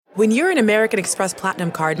When you're an American Express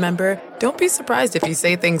Platinum card member, don't be surprised if you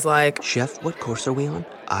say things like, "Chef, what course are we on?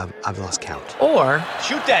 I've lost count." Or,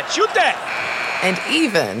 "Shoot that! And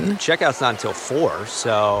even, "Checkout's not until 4,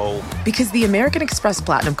 so..." Because the American Express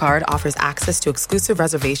Platinum Card offers access to exclusive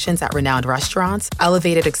reservations at renowned restaurants,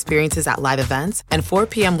 elevated experiences at live events, and 4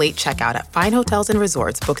 p.m. late checkout at fine hotels and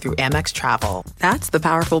resorts booked through Amex Travel. That's the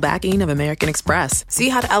powerful backing of American Express. See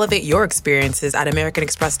how to elevate your experiences at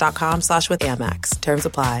americanexpress.com/withAmex. Terms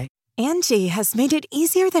apply. Angie has made it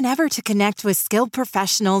easier than ever to connect with skilled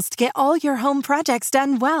professionals to get all your home projects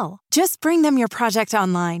done well. Just bring them your project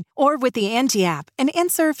online or with the Angie app and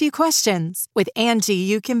answer a few questions. With Angie,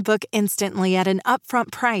 you can book instantly at an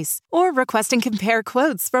upfront price or request and compare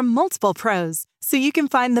quotes from multiple pros so you can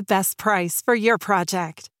find the best price for your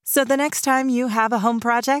project. So the next time you have a home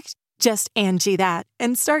project, just Angie that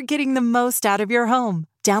and start getting the most out of your home.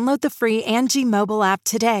 Download the free Angie mobile app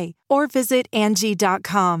today or visit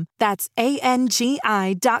Angie.com. That's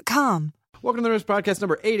ANGI.com. Welcome to the Nerdist Podcast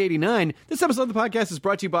number 889. This episode of the podcast is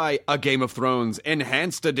brought to you by A Game of Thrones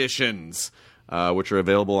Enhanced Editions, which are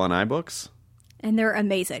available on iBooks. And they're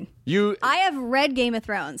amazing. I have read Game of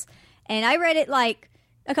Thrones, and I read it like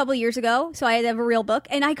a couple of years ago, so I have a real book,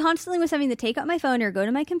 and I constantly was having to take out my phone or go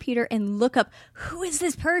to my computer and look up, who is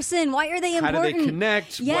this person? Why are they important? How do they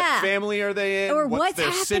connect? Yeah. What family are they in? Or what's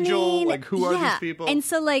their happening? sigil? Like, who are these people? And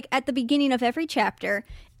so, like, at the beginning of every chapter,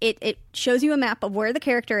 it shows you a map of where the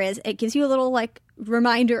character is. It gives you a little, like,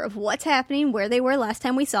 reminder of what's happening, where they were last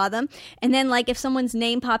time we saw them. And then, like, if someone's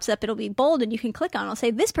name pops up, it'll be bold, and you can click on it. It'll say,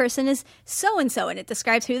 this person is so-and-so, and it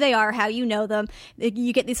describes who they are, how you know them.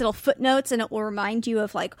 You get these little footnotes, and it will remind you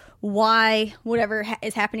of, like, why whatever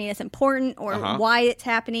is happening is important, or why it's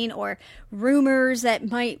happening, or rumors that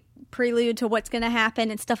might prelude to what's going to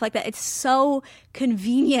happen and stuff like that. It's so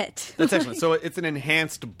convenient. That's excellent. So it's an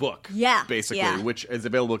enhanced book, basically, which is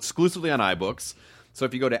available exclusively on iBooks. So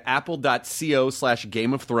if you go to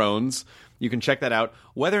apple.co/Game of Thrones, you can check that out.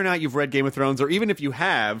 Whether or not you've read Game of Thrones, or even if you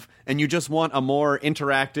have, and you just want a more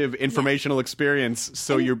interactive, informational experience,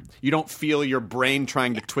 so you don't feel your brain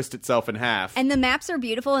trying to twist itself in half. And the maps are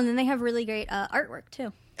beautiful, and then they have really great artwork,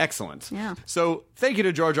 too. Excellent. Yeah. So thank you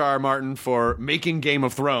to George R.R. Martin for making Game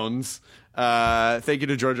of Thrones. Thank you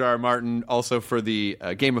to George R.R. Martin also for the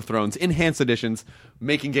Game of Thrones Enhanced Editions,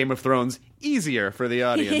 making Game of Thrones easier for the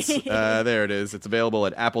audience. There it is. It's available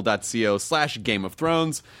at apple.co/Game of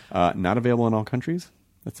Thrones. Not available in all countries.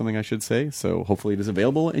 That's something I should say. So hopefully it is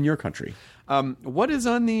available in your country. What is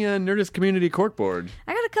on the Nerdist Community Corkboard?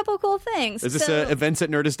 I got a couple of cool things. Is this events at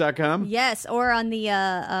nerdist.com? Yes, or on the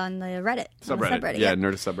Reddit. Subreddit. Yeah,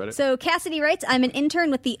 Nerdist subreddit. So Cassidy writes, I'm an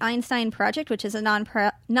intern with the Einstein Project, which is a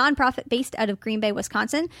nonprofit based out of Green Bay,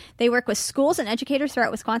 Wisconsin. They work with schools and educators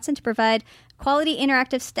throughout Wisconsin to provide quality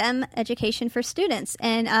interactive STEM education for students.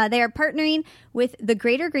 And they are partnering with the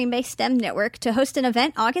Greater Green Bay STEM Network to host an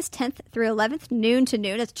event August 10th through 11th, noon to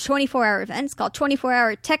noon. It's a 24-hour event. It's called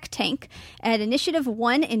 24-Hour Tech Tank at Initiative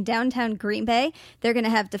 1 in downtown Green Bay. They're going to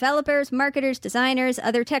have developers, marketers, designers,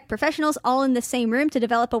 other tech professionals all in the same room to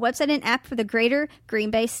develop a website and app for the Greater Green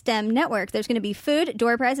Bay STEM Network. There's going to be food,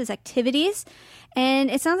 door prizes, activities,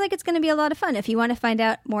 and it sounds like it's going to be a lot of fun. If you want to find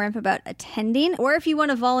out more info about attending, or if you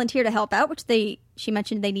want to volunteer to help out, which she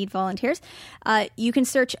mentioned they need volunteers, you can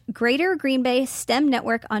search Greater Green Bay STEM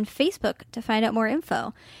Network on Facebook to find out more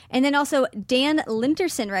info. And then also Dan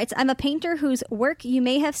Linterson writes, I'm a painter whose work you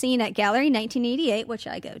may have seen at Gallery 1988, which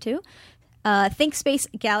I go to, ThinkSpace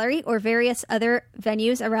Gallery, or various other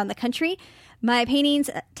venues around the country. My paintings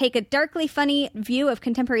take a darkly funny view of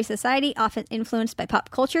contemporary society, often influenced by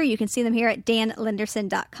pop culture. You can see them here at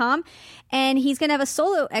danlinderson.com. And he's going to have a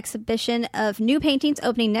solo exhibition of new paintings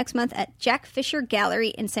opening next month at Jack Fisher Gallery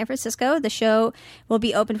in San Francisco. The show will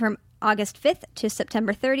be open from August 5th to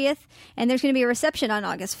September 30th, and there's going to be a reception on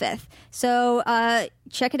August 5th. So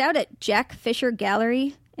check it out at Jack Fisher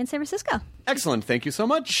Gallery in San Francisco. Excellent. Thank you so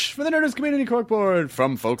much for the Nerdist Community Corkboard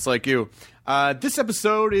from folks like you. This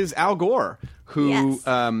episode is Al Gore, who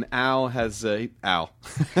Al has... Al.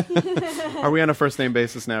 Are we on a first-name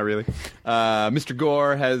basis now, really? Mr.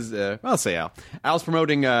 Gore has... I'll say Al. Al's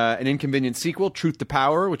promoting an Inconvenient sequel, Truth to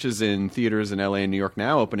Power, which is in theaters in L.A. and New York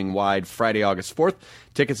now, opening wide Friday, August 4th.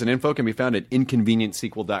 Tickets and info can be found at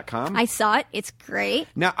inconvenientsequel.com. I saw it. It's great.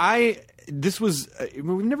 Now, this was...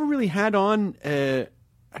 we've never really had on...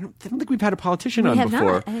 I don't think we've had a politician on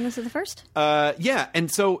before. Not. I think this is the first. Yeah, and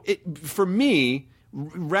so for me,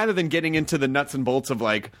 rather than getting into the nuts and bolts of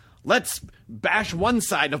like, let's bash one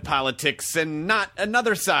side of politics and not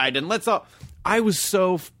another side, and let's all... I was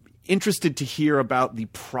so interested to hear about the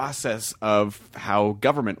process of how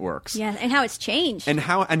government works. Yeah, and how it's changed. And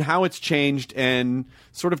how it's changed, and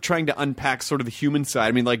sort of trying to unpack sort of the human side.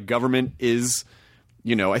 I mean, like, government is,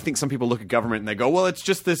 I think some people look at government and they go, well, it's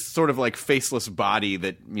just this sort of like faceless body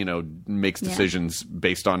that, makes decisions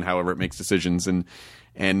based on however it makes decisions. And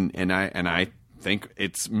I think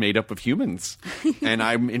it's made up of humans. And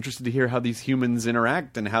I'm interested to hear how these humans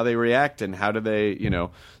interact and how they react and how do they,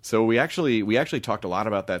 So we actually talked a lot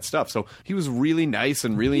about that stuff. So he was really nice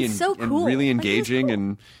and really so cool. and really engaging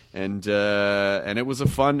cool. and it was a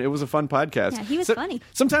fun podcast. Yeah, he was funny.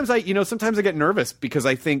 Sometimes I get nervous because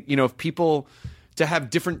I think, if people, to have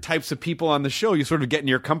different types of people on the show, you sort of get in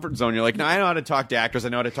your comfort zone. You're like, no, I know how to talk to actors. I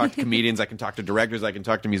know how to talk to comedians. I can talk to directors. I can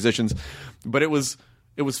talk to musicians. But it was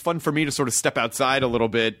fun for me to sort of step outside a little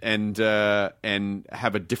bit and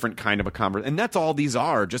have a different kind of a conversation. And that's all these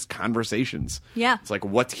are, just conversations. Yeah. It's like,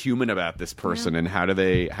 what's human about this person and how do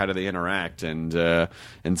they interact? And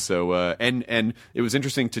so it was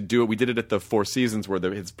interesting to do it. We did it at the Four Seasons where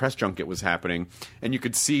his press junket was happening, and you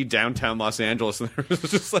could see downtown Los Angeles, and there was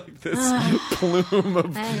just like this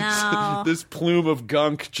plume of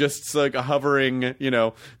gunk just like hovering,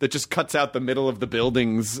 that just cuts out the middle of the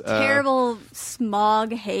buildings. Terrible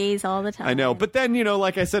smog haze all the time. I know, but then,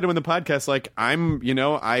 like I said in the podcast, like I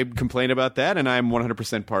complain about that, and I'm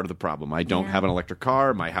 100% part of the problem. I don't have an electric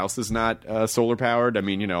car. My house is not solar powered. I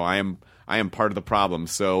mean, I am part of the problem.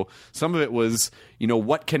 So some of it was,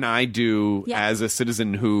 what can I do as a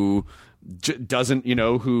citizen who doesn't,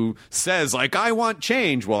 who says like, I want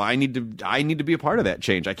change. Well, I need to be a part of that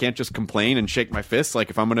change. I can't just complain and shake my fists.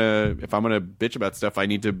 Like if I'm gonna bitch about stuff, I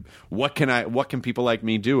need to. What can people like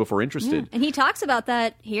me do if we're interested? Yeah. And he talks about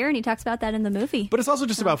that here, and he talks about that in the movie. But it's also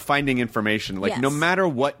just about finding information. Like no matter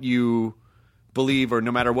what you believe or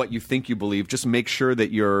no matter what you think you believe, just make sure that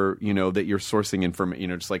you're sourcing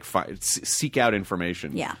information. Just like seek out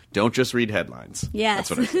information. Yeah. Don't just read headlines. Yes.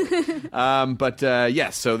 That's what I say.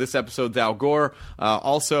 Yes. So this episode's Al Gore.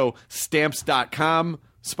 Also, Stamps.com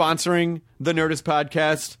sponsoring the Nerdist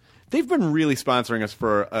podcast. They've been really sponsoring us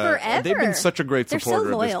for forever. They've been such a great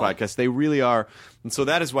supporter of this podcast. They really are. And so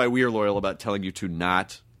that is why we are loyal about telling you to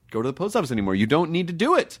not go to the post office anymore. You don't need to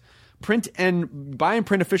do it. Buy and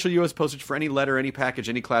print official U.S. postage for any letter, any package,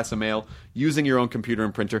 any class of mail using your own computer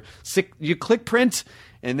and printer. You click print,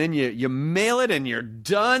 and then you mail it, and you're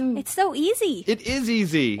done. It's so easy. It is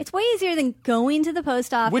easy. It's way easier than going to the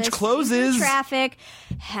post office, which closes, traffic,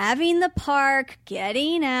 having the park,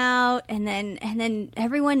 getting out, and then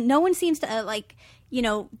everyone. No one seems to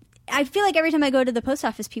I feel like every time I go to the post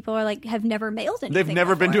office, people are like, have never mailed anything. They've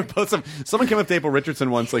never before. been to a post office. Someone came up to April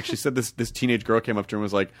Richardson once. Like she said, this teenage girl came up to her and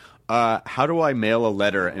was like, "How do I mail a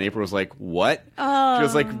letter?" And April was like, "What?" Oh. She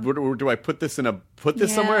was like, "Do I put this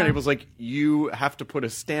somewhere?" And April was like, "You have to put a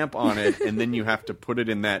stamp on it, and then you have to put it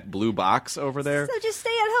in that blue box over there." So just stay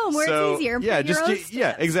at home where it's easier. Yeah,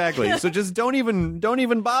 exactly. So just don't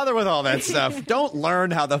even bother with all that stuff. Don't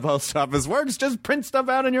learn how the post office works. Just print stuff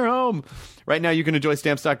out in your home. Right now, you can enjoy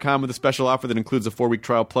Stamps.com with a special offer that includes a 4-week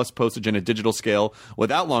trial plus postage and a digital scale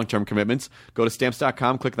without long-term commitments. Go to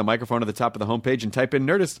Stamps.com, click the microphone at the top of the homepage, and type in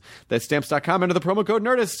Nerdist. That's Stamps.com. Enter the promo code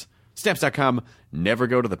Nerdist. Stamps.com. Never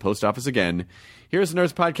go to the post office again. Here's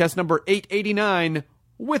Nerdist Podcast number 889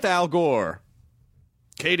 with Al Gore.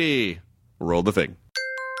 Katie, roll the thing.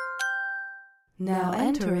 Now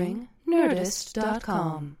entering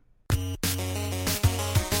Nerdist.com.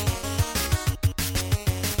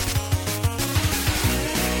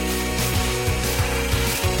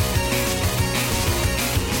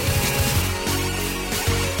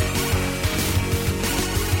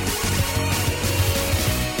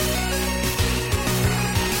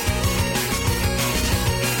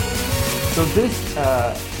 So this,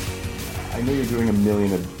 I know you're doing a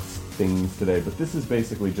million of things today, but this is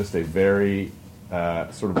basically just a very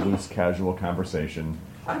sort of loose, casual conversation.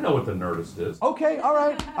 I know what the Nerdist is. Okay, all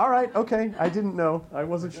right, okay. I didn't know. I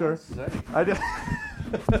wasn't sure. I did.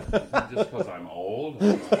 Just because I'm old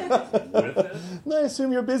with it? I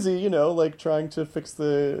assume you're busy, like trying to fix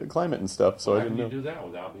the climate and stuff, so I didn't know. How can you do that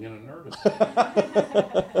without being a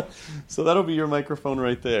Nerdist? So that'll be your microphone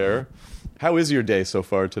right there. How is your day so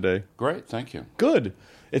far today? Great, thank you. Good.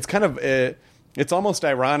 It's kind of... it's almost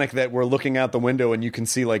ironic that we're looking out the window and you can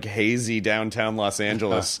see like hazy downtown Los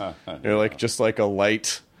Angeles. Like just like a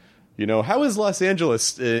light. How is Los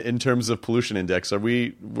Angeles in terms of pollution index? Are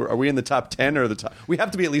we in the top 10 or the top? We have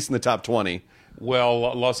to be at least in the top 20.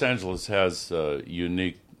 Well, Los Angeles has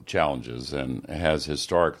unique challenges and has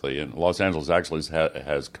historically, and Los Angeles actually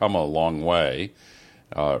has come a long way.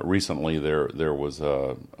 Recently, there was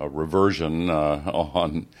a reversion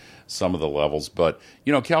on some of the levels, but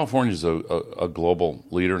California is a global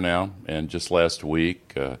leader now. And just last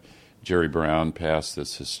week, Jerry Brown passed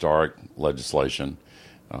this historic legislation.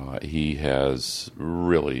 He has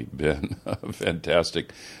really been a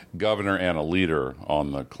fantastic governor and a leader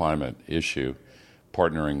on the climate issue,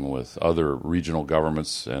 partnering with other regional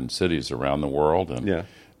governments and cities around the world. And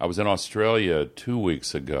I was in Australia 2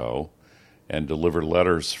 weeks ago and delivered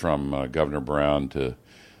letters from Governor Brown to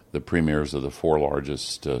the premiers of the 4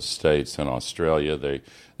 largest states in Australia. They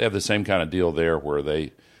have the same kind of deal there where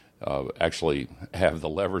they actually have the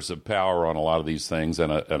levers of power on a lot of these things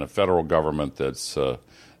and a federal government that's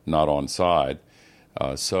not on side.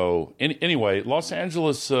 Anyway, Los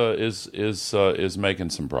Angeles is making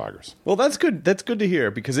some progress. Well, that's good. That's good to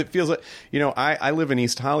hear because it feels like I live in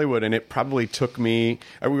East Hollywood, and it probably took me.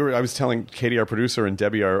 I was telling Katie, our producer, and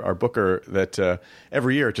Debbie, our booker, that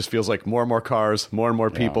every year it just feels like more and more cars, more and more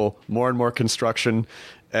people, more and more construction.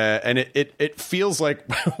 And it feels like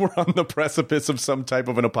we're on the precipice of some type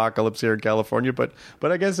of an apocalypse here in California. But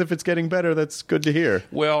I guess if it's getting better, that's good to hear.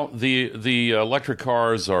 Well, the electric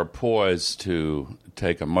cars are poised to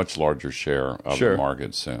take a much larger share of the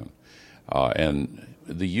market soon. And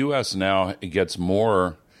the U.S. now gets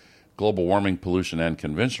more global warming pollution and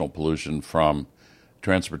conventional pollution from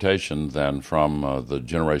transportation than from the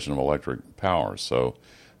generation of electric power. So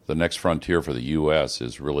the next frontier for the U.S.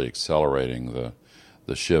 is really accelerating the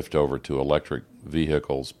shift over to electric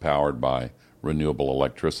vehicles powered by renewable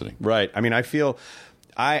electricity. Right. I mean, I feel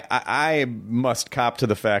I must cop to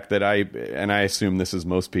the fact that I assume this is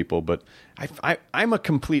most people, but I'm a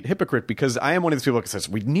complete hypocrite because I am one of these people that says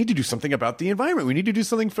we need to do something about the environment. We need to do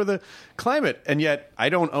something for the climate. And yet I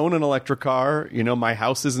don't own an electric car. My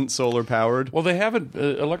house isn't solar powered. Well, they haven't.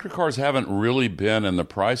 Electric cars haven't really been in the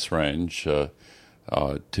price range to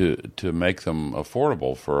make them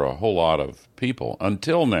affordable for a whole lot of people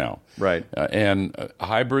until now. Right. And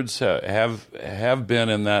hybrids have been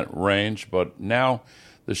in that range, but now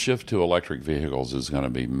the shift to electric vehicles is going to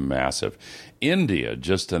be massive. India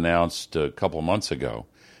just announced a couple of months ago,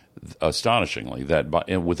 astonishingly, that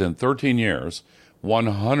within 13 years,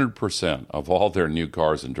 100% of all their new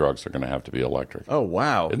cars and trucks are going to have to be electric. Oh,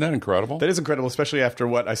 wow. Isn't that incredible? That is incredible, especially after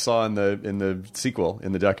what I saw in the sequel,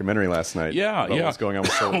 in the documentary last night. Yeah. What's going on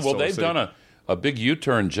with Solar Well, they've City. done a big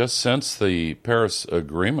U-turn just since the Paris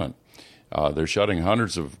Agreement. They're shutting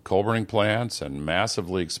hundreds of coal-burning plants and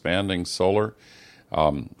massively expanding solar.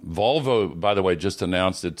 Volvo, by the way, just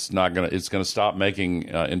announced it's going to stop making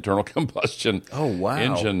internal combustion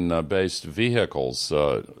engine-based vehicles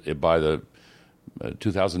by the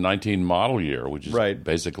 2019 model year, which is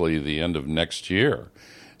basically the end of next year.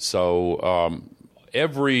 So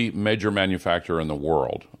every major manufacturer in the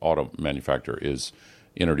world, auto manufacturer, is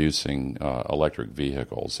introducing electric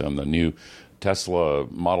vehicles. And the new Tesla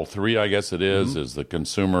Model 3, I guess it is the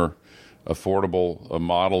consumer affordable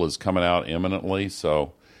model is coming out imminently.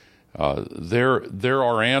 So there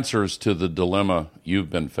are answers to the dilemma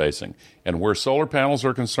you've been facing. And where solar panels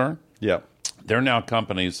are concerned, there are now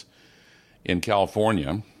companies in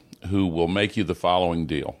California who will make you the following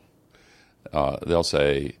deal. They'll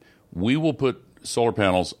say, we will put solar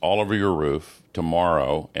panels all over your roof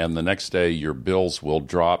tomorrow, and the next day your bills will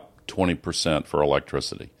drop 20% for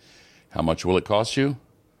electricity. How much will it cost you?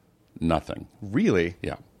 Nothing. Really?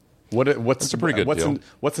 Yeah. That's a pretty good deal.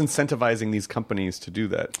 What's incentivizing these companies to do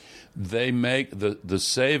that? They make the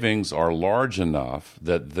savings are large enough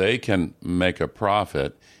that they can make a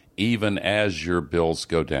profit even as your bills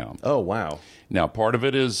go down. Oh, wow. Now, part of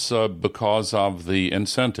it is because of the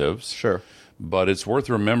incentives. Sure. But it's worth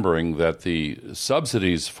remembering that the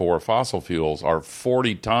subsidies for fossil fuels are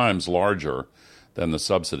 40 times larger than the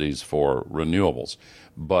subsidies for renewables.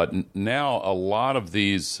 But now a lot of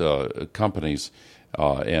these companies,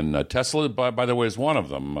 and Tesla, by the way, is one of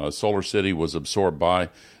them. Solar City was absorbed by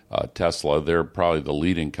Tesla. They're probably the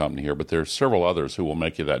leading company here, but there are several others who will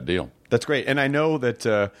make you that deal. That's great. And I know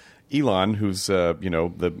that Elon, who's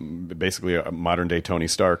basically a modern day Tony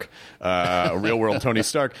Stark, a real world Tony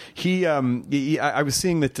Stark. I was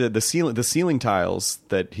seeing that the ceiling tiles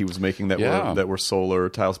that he was making that were solar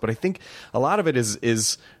tiles, but I think a lot of it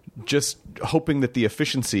is just hoping that the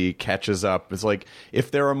efficiency catches up. It's like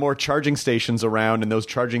if there are more charging stations around and those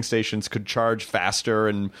charging stations could charge faster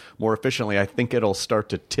and more efficiently, I think it'll start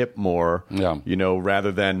to tip more.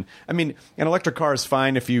 Rather than, I mean, an electric car is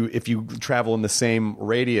fine if you travel in the same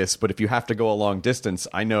radius, but if you have to go a long distance,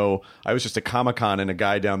 I know I was just at Comic-Con and a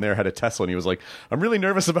guy down there had a Tesla and he was like, I'm really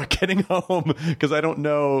nervous about getting home because I don't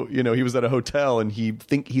know, he was at a hotel and he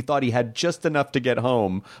thought he had just enough to get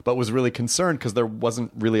home, but was really concerned because there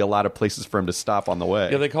wasn't really a lot of places for him to stop on the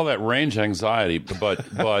way. Yeah, they call that range anxiety,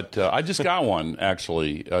 but I just got one,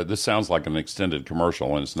 actually. This sounds like an extended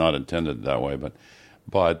commercial, and it's not intended that way,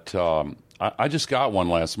 but I just got one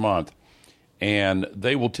last month, and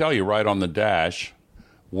they will tell you right on the dash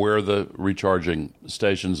where the recharging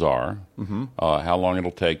stations are, how long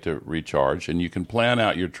it'll take to recharge, and you can plan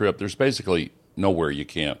out your trip. There's basically nowhere you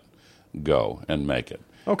can't go and make it.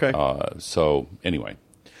 Okay. So anyway.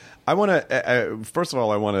 I want to. First of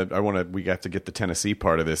all, I want to. We got to get the Tennessee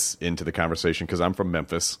part of this into the conversation because I'm from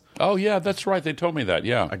Memphis. Oh yeah, that's right. They told me that.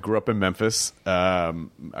 Yeah, I grew up in Memphis. I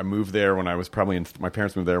moved there when I was probably my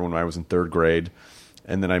parents moved there when I was in third grade,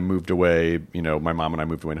 and then I moved away. My mom and I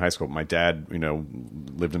moved away in high school. My dad,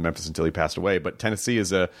 lived in Memphis until he passed away. But Tennessee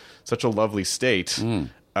is such a lovely state.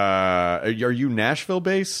 Are you Nashville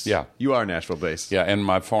based? Yeah, you are Nashville based. Yeah, and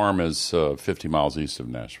my farm is 50 miles east of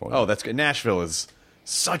Nashville. Oh, that's good. Nashville is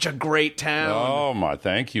such a great town. Oh my!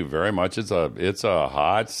 Thank you very much. It's a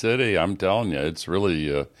hot city. I'm telling you, it's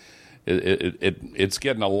really it's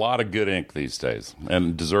getting a lot of good ink these days,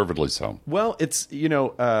 and deservedly so. Well, it's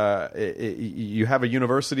you have a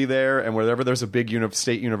university there, and wherever there's a big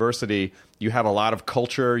state university, you have a lot of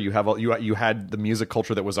culture. You had the music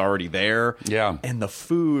culture that was already there. Yeah, and the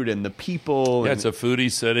food and the people. Yeah, it's a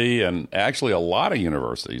foodie city, and actually a lot of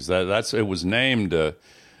universities. It was named.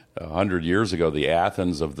 100 years ago, the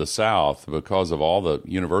Athens of the South, because of all the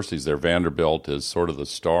universities there. Vanderbilt is sort of the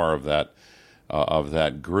star of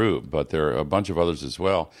that group, but there are a bunch of others as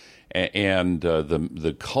well. And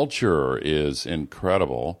the culture is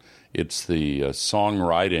incredible. It's the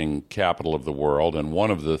songwriting capital of the world, and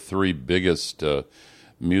one of the three biggest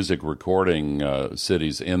music recording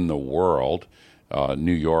cities in the world.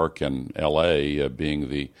 New York and L.A.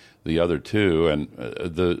 Being the other two, and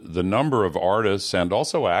the number of artists and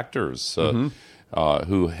also actors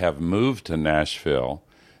who have moved to Nashville.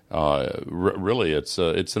 Really, it's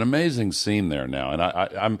an amazing scene there now, and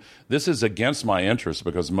I'm this is against my interest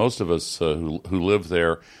because most of us who live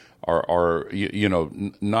there are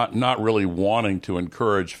not really wanting to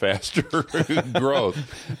encourage faster growth,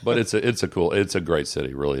 but it's a great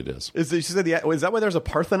city, really it is. Is that why there's a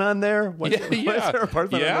Parthenon there? Why is there a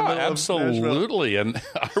Parthenon in the middle absolutely. And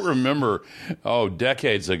I remember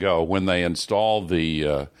decades ago when they installed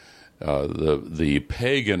the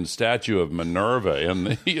pagan statue of Minerva in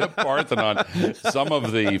the Parthenon. Some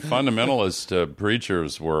of the fundamentalist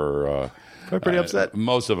preachers were pretty upset.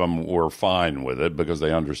 Most of them were fine with it because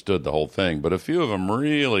they understood the whole thing, but a few of them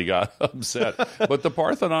really got upset. But the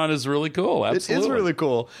Parthenon is really cool. Absolutely. It is really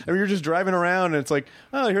cool. I mean, you're just driving around and it's like,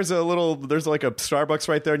 there's like a Starbucks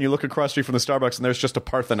right there, and you look across the street from the Starbucks and there's just a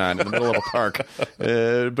Parthenon in the middle of a park.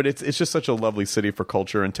 But it's just such a lovely city for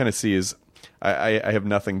culture, and Tennessee is. I have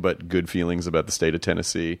nothing but good feelings about the state of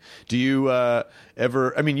Tennessee. Do you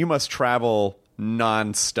ever? I mean, you must travel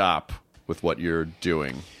nonstop with what you're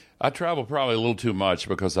doing. I travel probably a little too much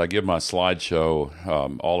because I give my slideshow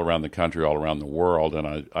all around the country, all around the world,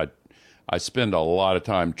 and I spend a lot of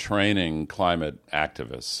time training climate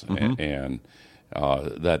activists, and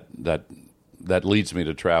that leads me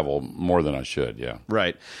to travel more than I should. Yeah,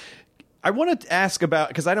 right. I want to ask about,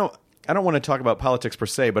 because I don't want to talk about politics per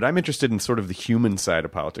se, but I'm interested in sort of the human side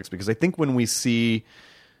of politics, because I think when we see,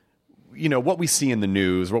 what we see in the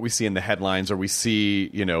news, what we see in the headlines, or we see,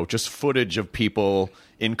 just footage of people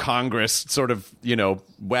in Congress sort of,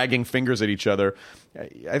 wagging fingers at each other,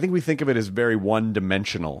 I think we think of it as very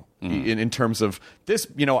one-dimensional in terms of this,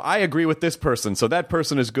 I agree with this person, so that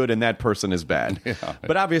person is good and that person is bad. Yeah.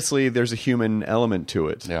 But obviously there's a human element to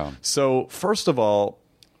it. Yeah. So first of all,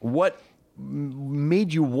 what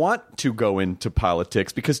made you want to go into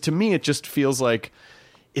politics? Because to me it just feels like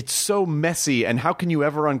it's so messy, and how can you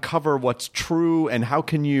ever uncover what's true, and how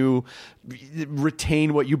can you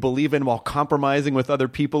retain what you believe in while compromising with other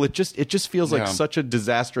people? It just feels like such a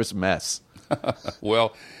disastrous mess.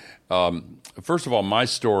 Well, first of all, my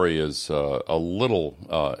story is a little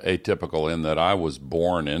atypical in that I was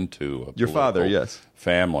born into your father, yes,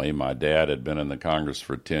 family. My dad had been in the Congress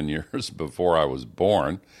for 10 years before I was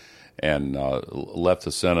born, and left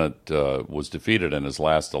the Senate, was defeated in his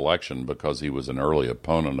last election because he was an early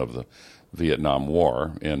opponent of the Vietnam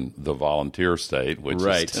War in the volunteer state, which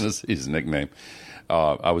is Tennessee's nickname.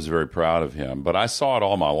 I was very proud of him. But I saw it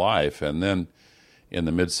all my life, and then in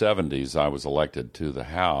the mid-'70s, I was elected to the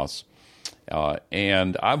House.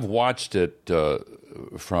 And I've watched it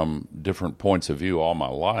from different points of view all my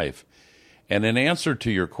life. And in answer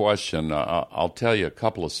to your question, I'll tell you a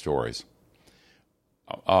couple of stories.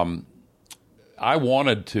 I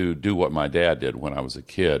wanted to do what my dad did when I was a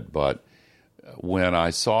kid, but when I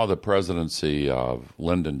saw the presidency of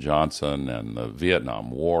Lyndon Johnson and the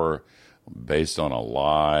Vietnam War based on a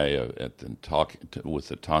lie with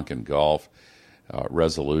the Tonkin Gulf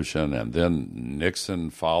resolution, and then Nixon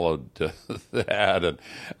followed to that, and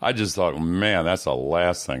I just thought, man, that's the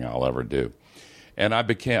last thing I'll ever do. And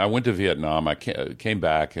I went to Vietnam. I came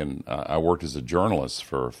back, and I worked as a journalist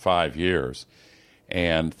for 5 years,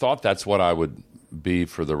 and thought that's what I would be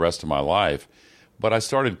for the rest of my life. But I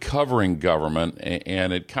started covering government,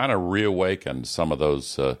 and it kind of reawakened some of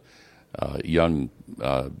those young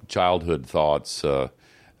childhood thoughts.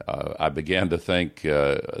 I began to think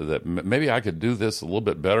that maybe I could do this a little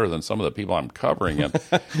bit better than some of the people I'm covering. And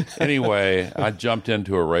anyway, I jumped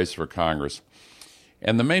into a race for Congress.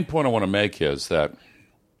 And the main point I want to make is that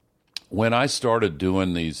when I started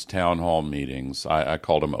doing these town hall meetings, I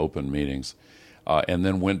called them open meetings, and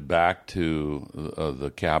then went back to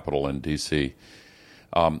the Capitol in D.C.,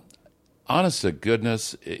 honest to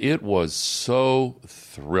goodness, it was so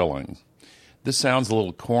thrilling. This sounds a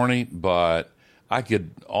little corny, but I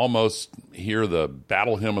could almost hear the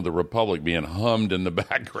Battle Hymn of the Republic being hummed in the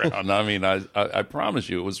background. I mean, I promise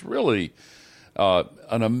you, it was really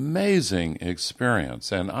an amazing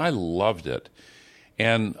experience, and I loved it.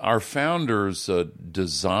 And our founders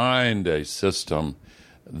designed a system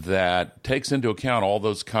that takes into account all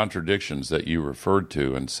those contradictions that you referred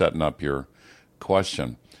to in setting up your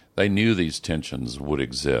question. They knew these tensions would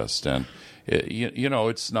exist, and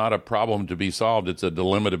it's not a problem to be solved. It's a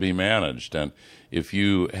dilemma to be managed. And if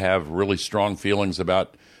you have really strong feelings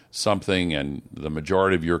about something and the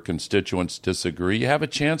majority of your constituents disagree, you have a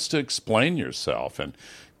chance to explain yourself and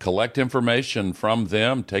collect information from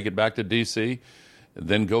them, take it back to D.C.,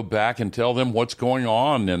 then go back and tell them what's going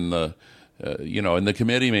on in the in the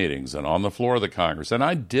committee meetings and on the floor of the Congress. And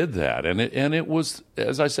I did that, and it was,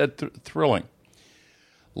 as I said, thrilling.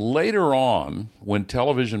 Later on, when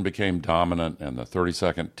television became dominant and the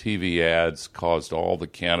 30-second TV ads caused all the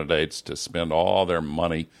candidates to spend all their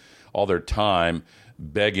money, all their time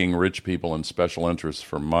begging rich people and special interests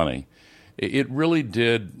for money, it really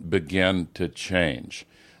did begin to change.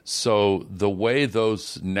 So the way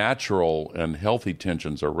those natural and healthy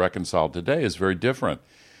tensions are reconciled today is very different.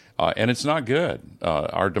 And it's not good.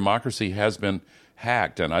 Our democracy has been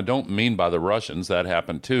hacked, and I don't mean by the Russians, that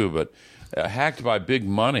happened too, but hacked by big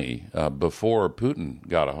money before Putin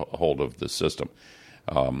got a hold of the system.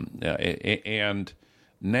 And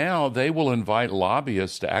now they will invite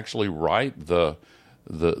lobbyists to actually write the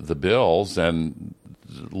bills and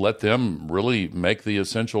let them really make the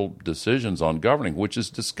essential decisions on governing, which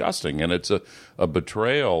is disgusting, and it's a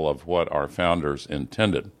betrayal of what our founders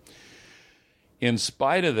intended. In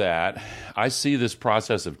spite of that, I see this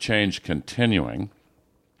process of change continuing,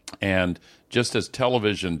 and just as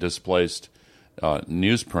television displaced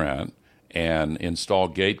newsprint and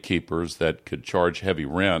installed gatekeepers that could charge heavy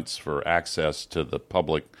rents for access to the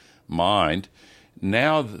public mind,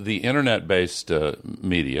 now the internet-based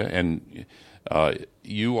media, and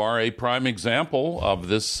you are a prime example of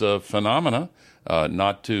this phenomena,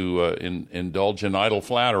 not to indulge in idle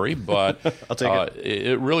flattery, but I'll take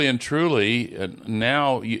it really and truly,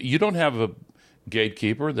 now you don't have a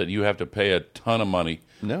gatekeeper that you have to pay a ton of money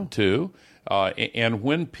to. And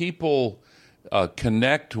when people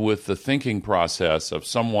connect with the thinking process of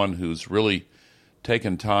someone who's really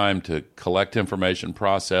taken time to collect information,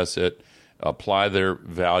 process it, apply their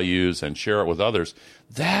values, and share it with others,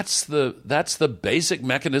 that's the basic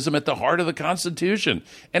mechanism at the heart of the Constitution.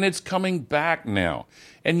 And it's coming back now.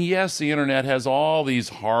 And yes, the internet has all these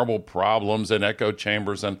horrible problems and echo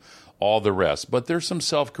chambers and all the rest, but there's some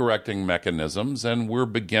self-correcting mechanisms, and we're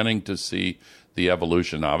beginning to see the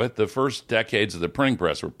evolution of it. The first decades of the printing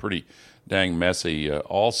press were pretty dang messy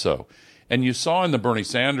also. And you saw in the Bernie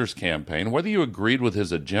Sanders campaign, whether you agreed with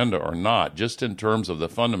his agenda or not, just in terms of the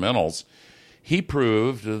fundamentals, he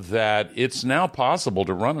proved that it's now possible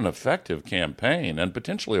to run an effective campaign and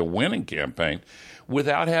potentially a winning campaign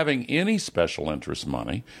without having any special interest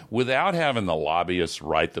money, without having the lobbyists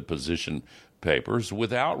write the position papers,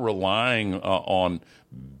 without relying on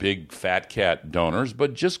big fat cat donors,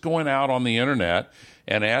 but just going out on the internet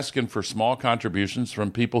and asking for small contributions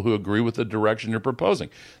from people who agree with the direction you're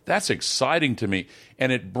proposing. That's exciting to me,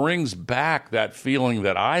 and it brings back that feeling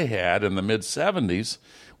that I had in the mid-'70s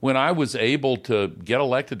when I was able to get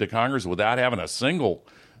elected to Congress without having a single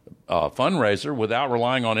fundraiser, without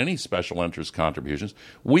relying on any special interest contributions.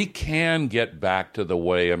 We can get back to the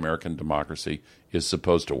way American democracy is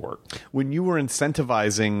supposed to work. When you were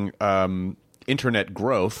incentivizing internet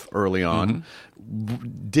growth early on,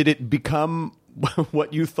 did it become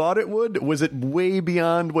what you thought it would? Was it way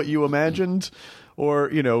beyond what you imagined? Or,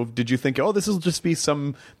 did you think, this will just be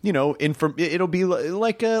some, it'll be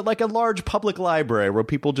like a large public library where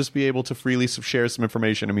people just be able to freely share some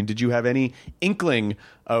information? I mean, did you have any inkling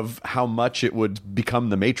of how much it would become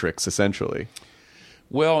the Matrix, essentially?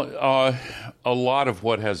 Well, a lot of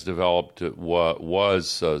what has developed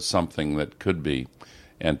was something that could be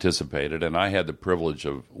anticipated, and I had the privilege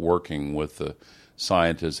of working with the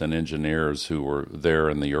scientists and engineers who were there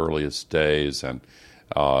in the earliest days, and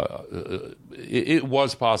it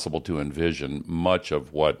was possible to envision much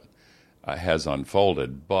of what has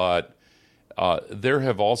unfolded, but there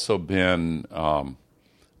have also been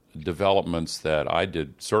developments that I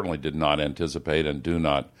certainly did not anticipate and do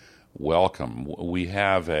not welcome. We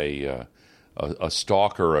have a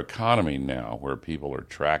stalker economy now where people are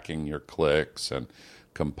tracking your clicks and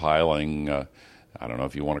compiling, I don't know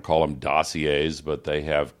if you want to call them dossiers, but they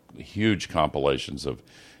have huge compilations of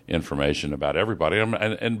information about everybody.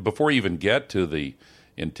 And before you even get to the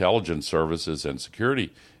intelligence services and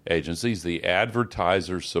security agencies, the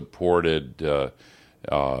advertiser-supported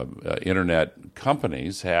internet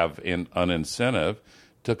companies have an incentive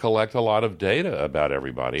to collect a lot of data about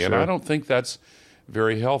everybody. Sure. And I don't think that's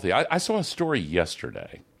very healthy. I saw a story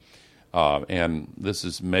yesterday, and this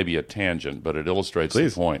is maybe a tangent, but it illustrates the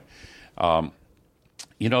point.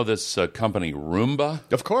 This company Roomba?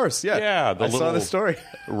 Of course, yeah. Yeah, I saw the story.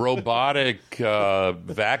 robotic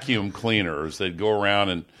vacuum cleaners that go around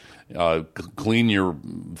and clean your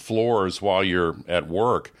floors while you're at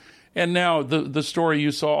work. And now the story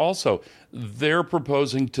you saw also, they're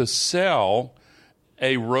proposing to sell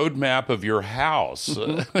a roadmap of your house,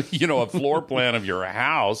 a floor plan of your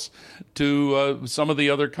house to some of the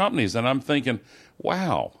other companies. And I'm thinking,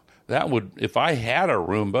 wow, that would, if I had a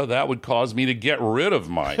Roomba, that would cause me to get rid of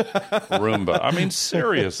my Roomba. I mean,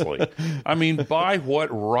 seriously. I mean, by what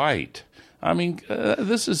right? I mean,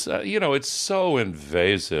 this is, it's so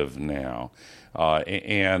invasive now.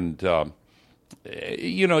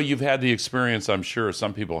 You've had the experience, I'm sure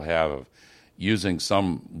some people have, of using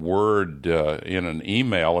some word in an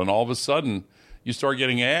email, and all of a sudden you start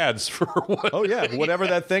getting ads for what? Oh yeah, whatever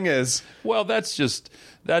that thing is. Well, that's just.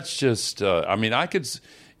 I mean, I could,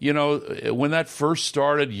 when that first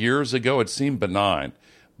started years ago, it seemed benign,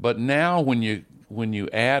 but now when you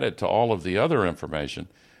add it to all of the other information,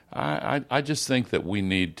 I just think that we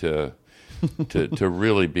need to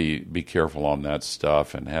really be careful on that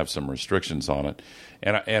stuff and have some restrictions on it.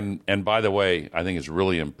 And by the way, I think it's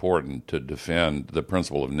really important to defend the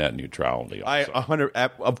principle of net neutrality. Also.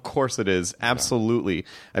 Of course it is. Absolutely. Yeah.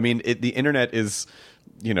 I mean, the internet is,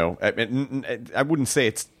 I wouldn't say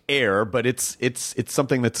it's air, but it's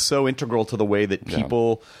something that's so integral to the way that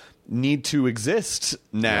people need to exist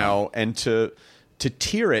now, and to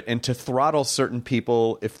tier it and to throttle certain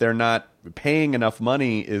people if they're not paying enough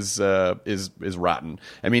money is rotten.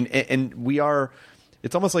 I mean, and we are.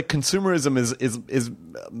 It's almost like consumerism is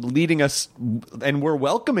leading us, and we're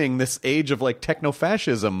welcoming this age of like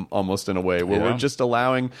techno-fascism almost in a way, where we're just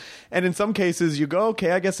allowing. And in some cases, you go, okay,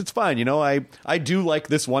 I guess it's fine. I do like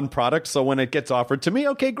this one product, so when it gets offered to me,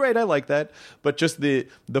 okay, great, I like that. But just the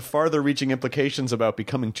farther-reaching implications about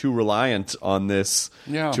becoming too reliant on this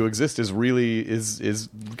to exist is really is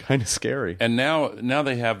kind of scary. And now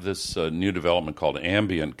they have this new development called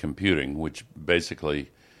ambient computing, which basically,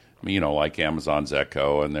 like Amazon's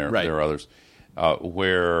Echo, and there are others,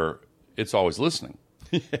 where it's always listening.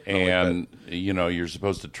 And, you're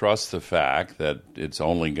supposed to trust the fact that it's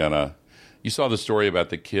only going to... You saw the story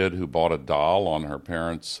about the kid who bought a doll on her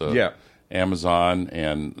parents' Amazon,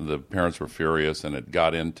 and the parents were furious, and it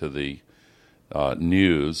got into the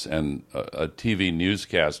news, and a TV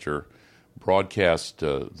newscaster broadcast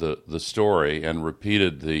the story and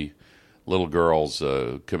repeated the little girl's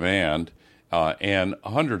command. And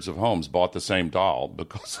hundreds of homes bought the same doll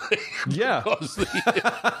because the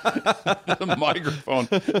microphone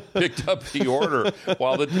picked up the order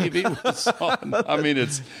while the TV was on. I mean,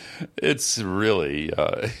 it's really,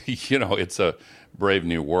 it's a brave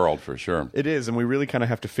new world for sure. It is, and we really kind of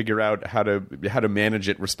have to figure out how to manage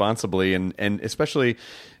it responsibly, and especially,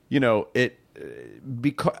 it.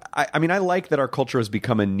 Because I mean, I like that our culture has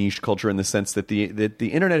become a niche culture in the sense that the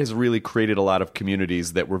internet has really created a lot of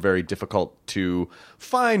communities that were very difficult to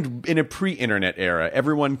find in a pre-internet era.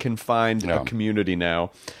 Everyone can find a community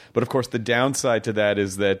now, but of course, the downside to that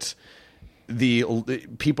is that the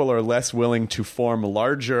people are less willing to form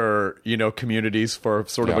larger, communities for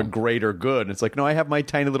sort of a greater good. And it's like, no, I have my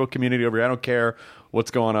tiny little community over here. I don't care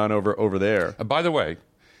what's going on over there. By the way,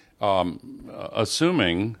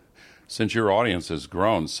 assuming, since your audience has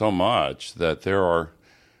grown so much, that there are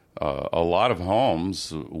a lot of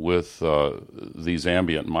homes with these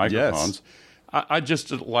ambient microphones, I'd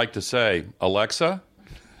just like to say, Alexa,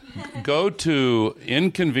 go to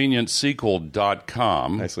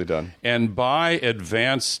inconvenientsequel.com. Nicely done. And buy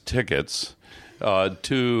advance tickets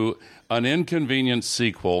to An Inconvenient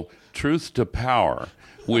Sequel, Truth to Power,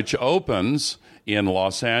 which opens in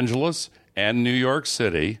Los Angeles and New York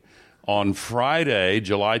City on Friday,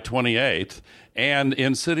 July 28th, and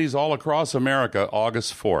in cities all across America,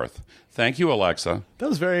 August 4th. Thank you, Alexa. That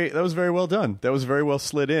was very well done. That was very well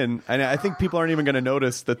slid in, and I think people aren't even going to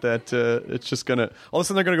notice that it's just going to. All of a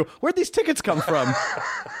sudden, they're going to go, "Where'd these tickets come from?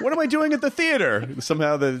 What am I doing at the theater?"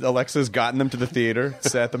 Somehow, the Alexa's gotten them to the theater,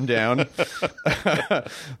 sat them down.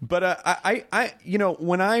 But I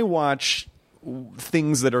when I watch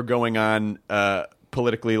things that are going on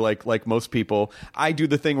politically, like most people, I do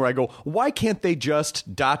the thing where I go, "Why can't they just ...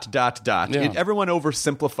 Yeah. Everyone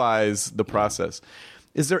oversimplifies the process.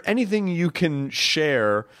 Is there anything you can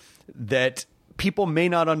share that people may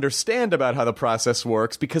not understand about how the process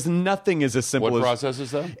works? Because nothing is as simple as... What process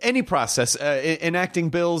is that? Any process. Enacting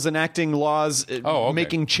bills, enacting laws,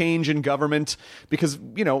 making change in government. Because,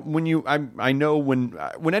 I know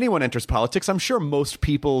when anyone enters politics, I'm sure most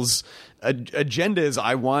people's agenda is,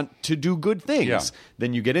 I want to do good things. Yeah.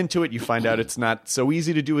 Then you get into it, you find out it's not so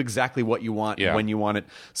easy to do exactly what you want when you want it.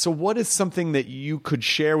 So what is something that you could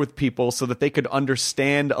share with people so that they could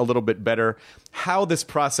understand a little bit better how this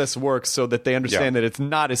process works, so that they understand that it's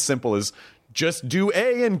not as simple as just do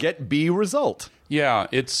A and get B result? Yeah,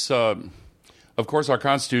 it's of course our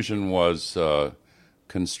Constitution was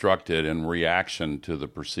constructed in reaction to the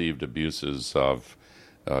perceived abuses of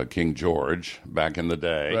King George back in the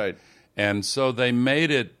day. Right. And so they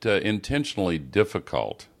made it intentionally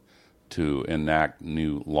difficult to enact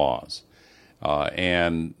new laws.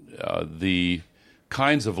 And the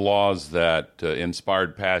kinds of laws that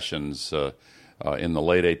inspired passions in the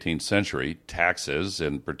late 18th century, taxes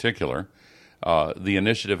in particular, the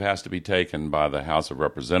initiative has to be taken by the House of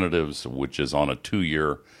Representatives, which is on a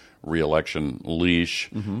 2-year re-election leash,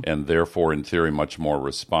 and therefore, in theory, much more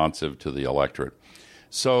responsive to the electorate.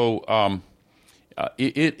 So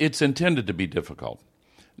it's intended to be difficult.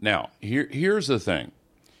 Now, here's the thing.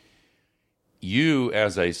 You,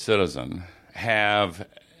 as a citizen, have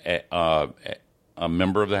a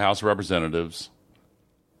member of the House of Representatives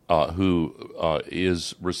who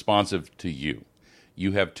is responsive to you.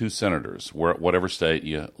 You have 2 senators, whatever state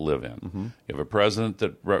you live in. You have a president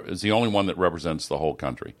that is the only one that represents the whole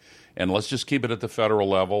country. And let's just keep it at the federal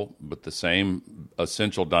level, but the same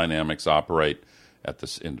essential dynamics operate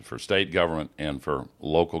for state government and for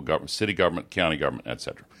local government, city government, county government,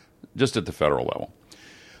 etc. Just at the federal level.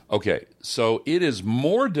 Okay, so it is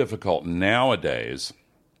more difficult nowadays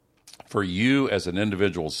for you as an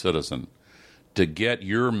individual citizen to get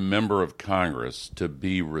your member of Congress to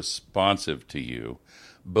be responsive to you,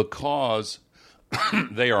 because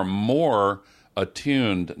they are more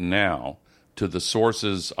attuned now to the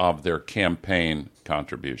sources of their campaign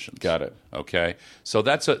contributions. Got it. Okay? So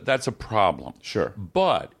that's a problem. Sure.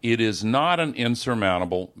 But it is not an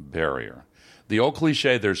insurmountable barrier. The old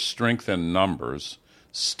cliche, there's strength in numbers,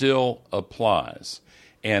 still applies.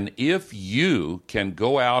 And if you can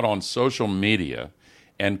go out on social media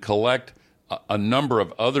and collect a number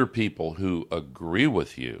of other people who agree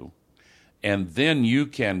with you, and then you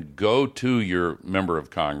can go to your member of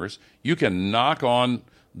Congress, you can knock on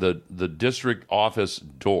the district office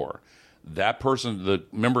door. That person, the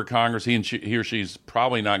member of Congress, he or she's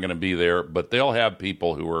probably not going to be there, but they'll have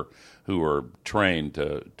people who are trained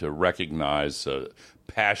to recognize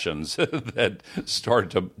passions that start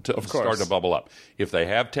to bubble up. If they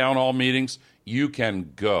have town hall meetings, you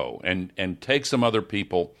can go and take some other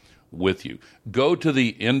people with you. Go to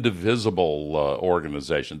the Indivisible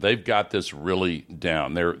organization. They've got this really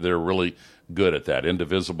down. They're really good at that.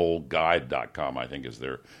 IndivisibleGuide.com, I think, is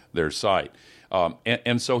their site.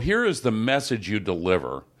 And so here is the message you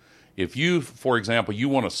deliver. If you, for example, you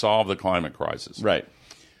want to solve the climate crisis. Right.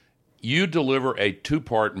 You deliver a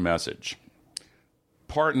 2-part message.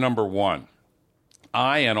 Part number 1,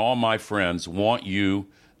 I and all my friends want you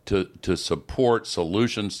to support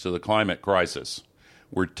solutions to the climate crisis.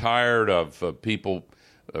 We're tired of people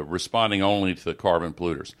responding only to the carbon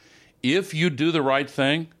polluters. If you do the right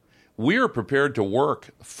thing, we are prepared to work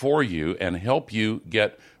for you and help you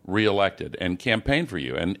get reelected and campaign for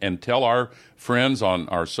you and tell our friends on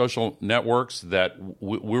our social networks that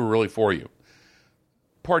we're really for you.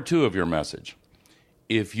 Part 2 of your message.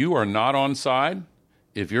 If you are not on side,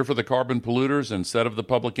 if you're for the carbon polluters instead of the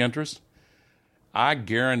public interest, I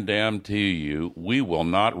guarantee you we will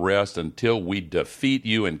not rest until we defeat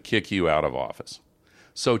you and kick you out of office.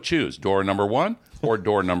 So choose door number 1 or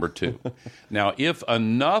door number 2. Now, if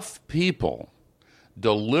enough people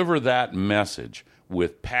deliver that message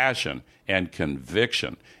with passion and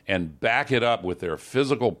conviction and back it up with their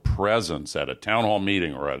physical presence at a town hall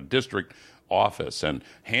meeting or at a district office and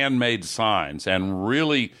handmade signs and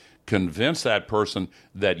really convince that person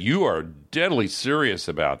that you are deadly serious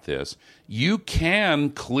about this, you can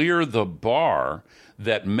clear the bar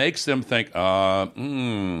that makes them think,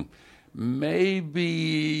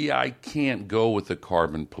 maybe I can't go with the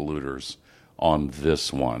carbon polluters on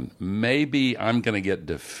this one. Maybe I'm going to get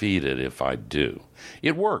defeated if I do.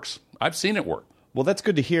 It works. I've seen it work. Well, that's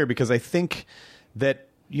good to hear, because I think that,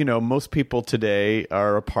 you know, most people today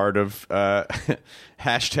are a part of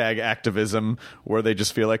hashtag activism, where they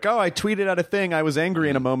just feel like, oh, I tweeted out a thing. I was angry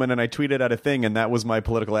in a moment and I tweeted out a thing, and that was my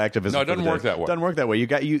political activism. No, it doesn't work that way. It doesn't work that way. You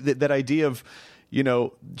got that idea of, you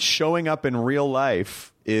know, showing up in real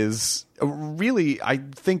life is really, I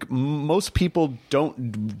think most people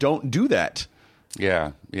don't do that.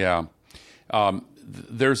 Yeah. There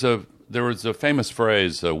was a famous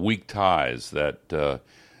phrase, weak ties, that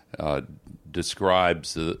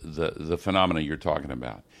describes the phenomena you're talking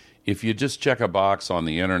about. If you just check a box on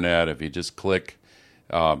the internet, if you just click,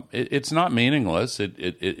 it's not meaningless.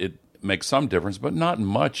 It makes some difference, but not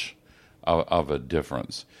much of a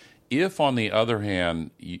difference. If, on the other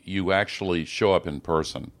hand, you actually show up in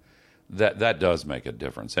person, that does make a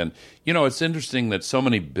difference. And, you know, it's interesting that so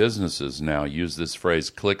many businesses now use this phrase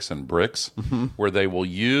clicks and bricks, where they will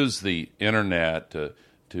use the internet to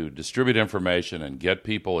distribute information and get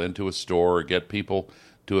people into a store or get people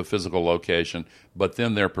to a physical location, but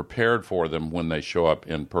then they're prepared for them when they show up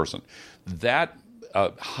in person. That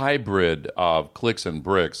hybrid of clicks and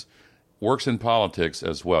bricks works in politics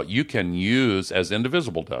as well. You can use, as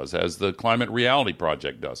Indivisible does, as the Climate Reality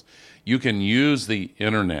Project does, you can use the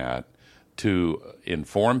internet to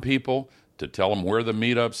inform people, to tell them where the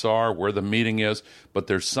meetups are, where the meeting is, but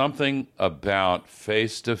there's something about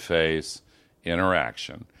face-to-face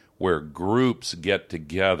interaction where groups get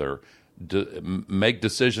together, make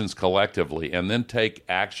decisions collectively, and then take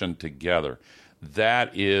action together.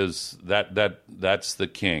 That's the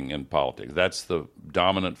king in politics. That's the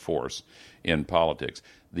dominant force in politics.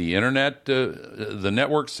 The internet, the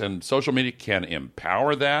networks and social media can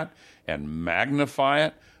empower that and magnify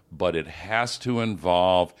it, but it has to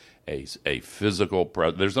involve a physical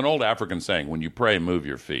presence. There's an old African saying, when you pray, move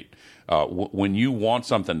your feet. When you want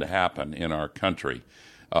something to happen in our country,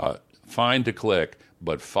 fine to click,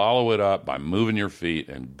 but follow it up by moving your feet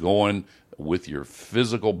and going with your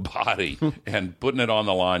physical body and putting it on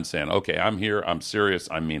the line, saying, okay, I'm here, I'm serious,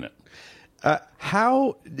 I mean it.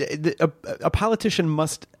 How a politician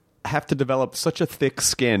must have to develop such a thick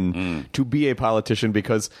skin to be a politician,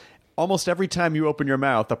 because almost every time you open your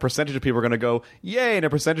mouth, a percentage of people are going to go, yay, and a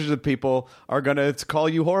percentage of people are going to call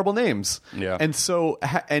you horrible names. Yeah. And so,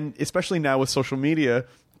 and especially now with social media,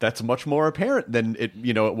 that's much more apparent than it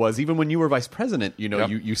was even when you were vice president.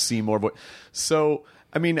 You see more. So,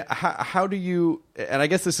 I mean, how do you? And I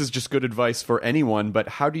guess this is just good advice for anyone. But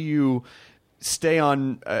how do you stay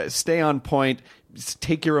on point,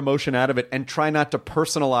 take your emotion out of it, and try not to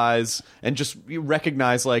personalize, and just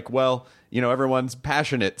recognize, like, well, everyone's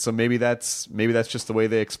passionate, so maybe that's just the way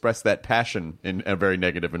they express that passion in a very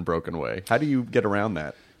negative and broken way. How do you get around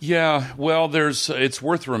that? Yeah, well, it's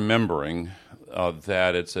worth remembering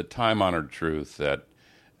that it's a time-honored truth that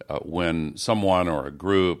when someone or a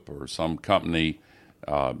group or some company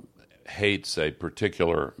hates a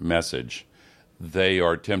particular message, they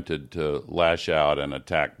are tempted to lash out and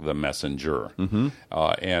attack the messenger. Mm-hmm.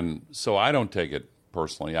 And so I don't take it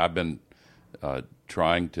personally. I've been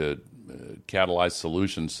trying to catalyze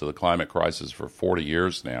solutions to the climate crisis for 40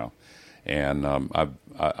 years now, and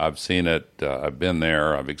I've seen it. I've been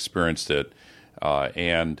there. I've experienced it,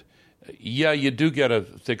 and yeah, you do get a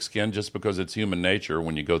thick skin just because it's human nature.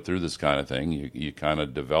 When you go through this kind of thing, you kind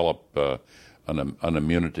of develop an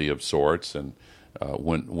immunity of sorts, and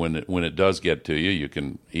when it does get to you, you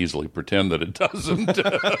can easily pretend that it doesn't.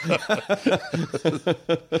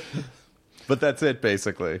 But that's it,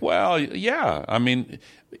 basically. Well, yeah. I mean,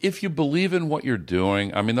 if you believe in what you're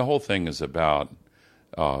doing, I mean, the whole thing is about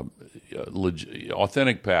authentic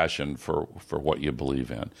passion for what you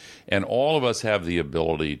believe in. And all of us have the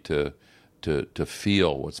ability to to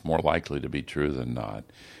feel what's more likely to be true than not.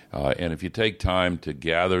 And if you take time to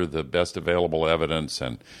gather the best available evidence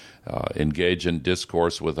and engage in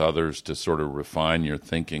discourse with others to sort of refine your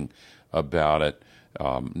thinking about it,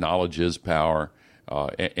 knowledge is power,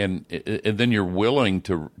 and then you're willing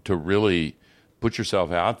to really put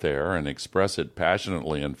yourself out there and express it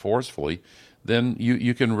passionately and forcefully, then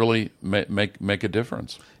you can really make a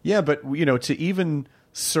difference. Yeah, but to even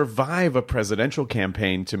survive a presidential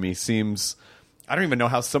campaign to me seems, I don't even know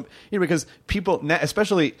how because people,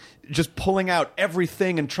 especially just pulling out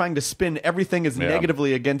everything and trying to spin everything as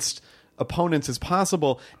negatively against opponents as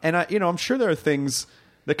possible. And I'm sure there are things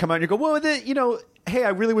that come out and you go, well, hey, I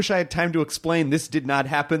really wish I had time to explain this did not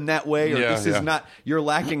happen that way, or this is not, you're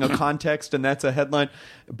lacking a context and that's a headline.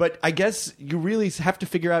 But I guess you really have to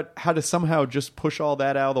figure out how to somehow just push all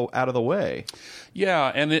that out of the way.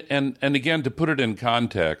 Yeah, and again, to put it in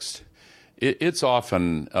context, it's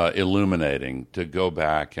often illuminating to go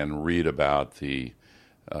back and read about the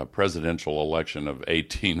presidential election of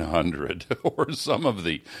 1800 or some of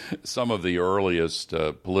the earliest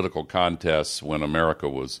political contests when America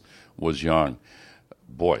was young.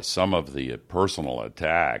 Boy, some of the personal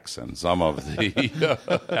attacks and some of the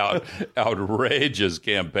outrageous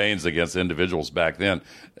campaigns against individuals back then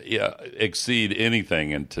exceed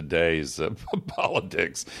anything in today's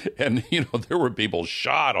politics. And, there were people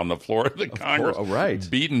shot on the floor of the Congress,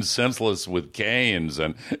 beaten senseless with canes.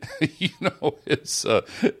 And,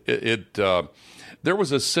 there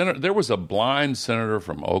was a blind senator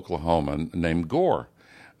from Oklahoma named Gore.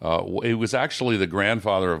 He was actually the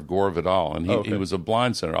grandfather of Gore Vidal, and he was a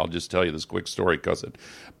blind senator. I'll just tell you this quick story because it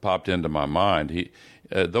popped into my mind.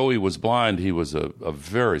 Though he was blind, he was a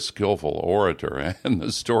very skillful orator, and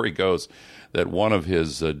the story goes that one of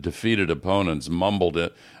his defeated opponents mumbled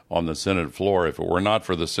it on the Senate floor, "If it were not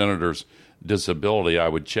for the senator's disability, I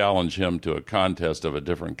would challenge him to a contest of a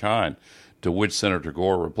different kind." To which Senator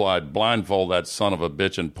Gore replied, "Blindfold that son of a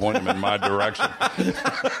bitch and point him in my direction."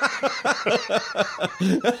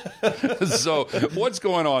 So what's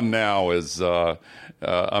going on now is a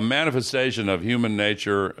manifestation of human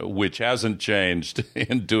nature which hasn't changed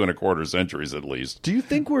in 2 1/4 centuries at least. Do you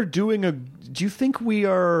think we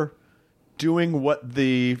are doing what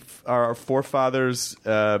our forefathers,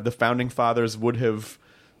 the founding fathers, would have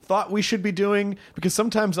thought we should be doing? Because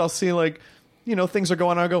sometimes I'll see things are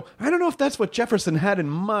going on. I go, I don't know if that's what Jefferson had in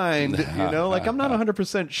mind. I'm not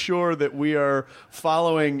 100% sure that we are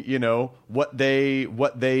following, what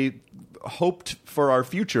they hoped for our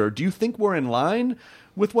future. Do you think we're in line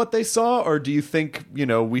with what they saw, or do you think,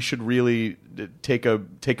 we should really take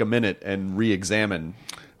a minute and re-examine?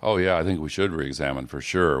 Oh yeah, I think we should re-examine for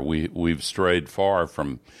sure. We've strayed far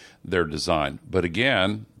from their design. But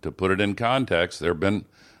again, to put it in context, there have been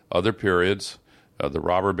other periods, the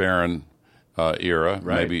robber baron era,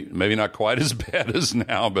 maybe not quite as bad as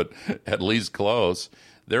now, but at least close.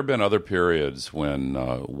 There have been other periods when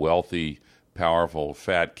wealthy, powerful,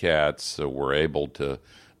 fat cats were able to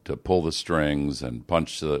pull the strings and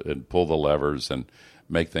and pull the levers and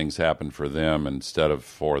make things happen for them instead of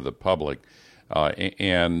for the public.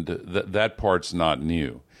 And that part's not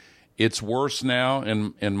new. It's worse now,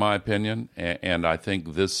 in my opinion, and I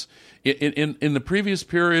think this in the previous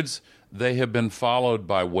periods, they have been followed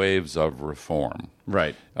by waves of reform.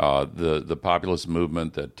 Right. The populist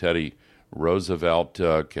movement that Teddy Roosevelt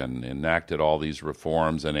took and enacted all these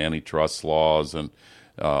reforms and antitrust laws and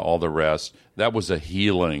all the rest, that was a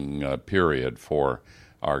healing period for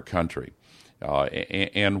our country.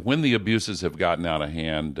 And when the abuses have gotten out of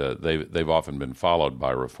hand, they've often been followed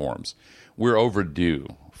by reforms. We're overdue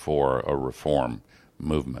for a reform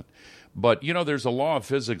movement. But, there's a law of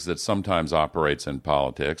physics that sometimes operates in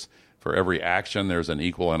politics. For every action, there's an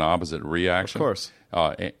equal and opposite reaction. Of course.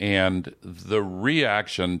 And the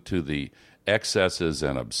reaction to the excesses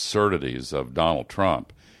and absurdities of Donald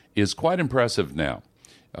Trump is quite impressive now.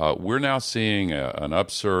 We're now seeing an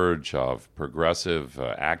upsurge of progressive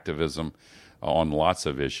activism on lots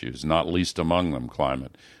of issues, not least among them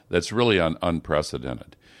climate. That's really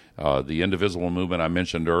unprecedented. The Indivisible movement I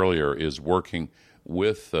mentioned earlier is working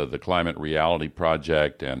with the Climate Reality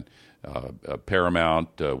Project and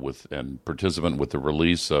Paramount and participant with the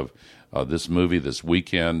release of this movie this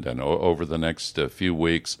weekend and over the next few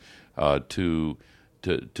weeks to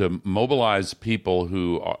mobilize people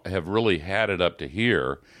who have really had it up to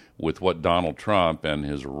here with what Donald Trump and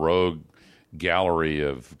his rogue gallery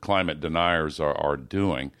of climate deniers are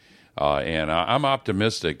doing. And I'm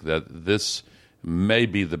optimistic that this may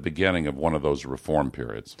be the beginning of one of those reform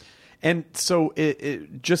periods. And so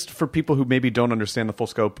just for people who maybe don't understand the full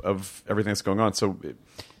scope of everything that's going on, so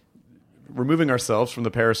removing ourselves from the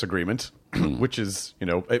Paris Agreement, which is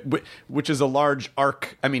which is a large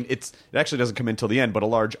arc. I mean, it actually doesn't come in till the end, but a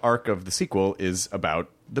large arc of the sequel is about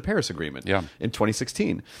the Paris Agreement in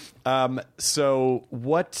 2016. So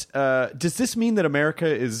what does this mean, that America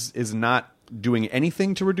is not doing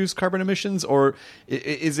anything to reduce carbon emissions, or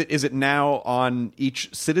is it now on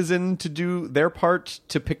each citizen to do their part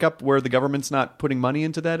to pick up where the government's not putting money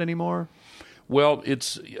into that anymore? Well,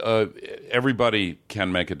 it's everybody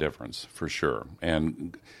can make a difference for sure,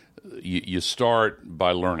 and you start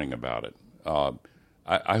by learning about it.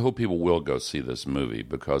 I hope people will go see this movie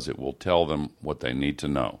because it will tell them what they need to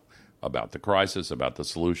know about the crisis, about the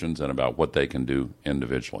solutions, and about what they can do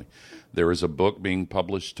individually. There is a book being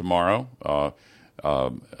published tomorrow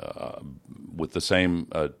with the same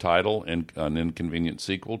title, An Inconvenient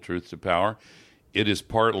Sequel, Truth to Power. It is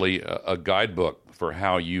partly a guidebook for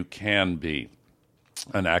how you can be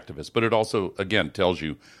an activist, but it also, again, tells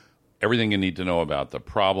you everything you need to know about the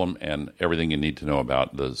problem and everything you need to know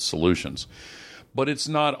about the solutions. But it's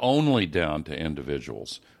not only down to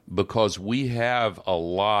individuals, because we have a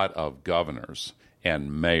lot of governors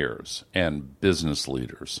and mayors and business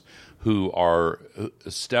leaders who are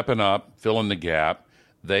stepping up, filling the gap.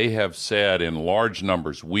 They have said in large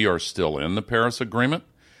numbers, we are still in the Paris Agreement.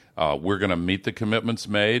 We're going to meet the commitments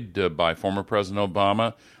made by former President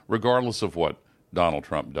Obama, regardless of what Donald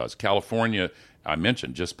Trump does. California, I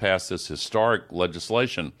mentioned, just passed this historic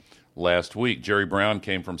legislation last week. Jerry Brown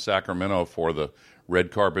came from Sacramento for the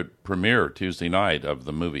red carpet premiere Tuesday night of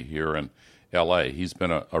the movie here in L.A. He's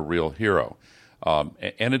been a real hero.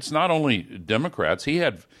 And it's not only Democrats. He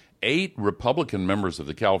had 8 Republican members of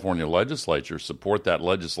the California legislature support that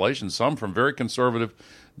legislation, some from very conservative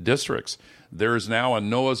districts. There is now a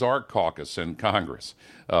Noah's Ark caucus in Congress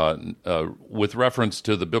with reference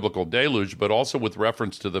to the biblical deluge, but also with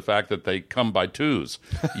reference to the fact that they come by twos.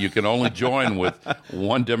 You can only join with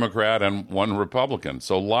one Democrat and one Republican.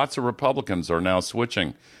 So lots of Republicans are now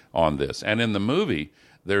switching on this. And in the movie,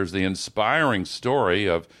 there's the inspiring story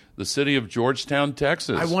of the city of Georgetown,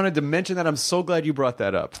 Texas. I wanted to mention that. I'm so glad you brought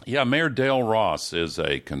that up. Yeah, Mayor Dale Ross is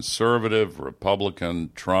a conservative,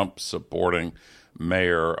 Republican, Trump-supporting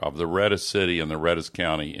mayor of the reddest city in the reddest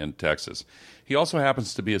county in Texas. He also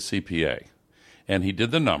happens to be a CPA, and he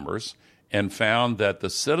did the numbers and found that the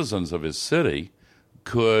citizens of his city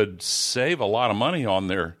could save a lot of money on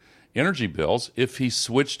their energy bills if he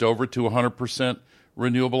switched over to 100%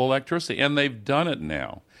 renewable electricity, and they've done it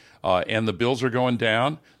now. And the bills are going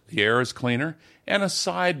down, the air is cleaner, and a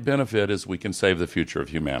side benefit is we can save the future of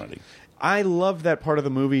humanity. I love that part of the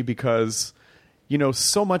movie because,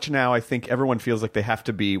 so much now I think everyone feels like they have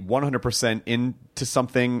to be 100% into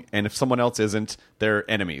something, and if someone else isn't, they're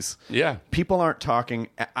enemies. Yeah. People aren't talking.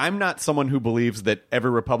 I'm not someone who believes that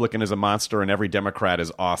every Republican is a monster and every Democrat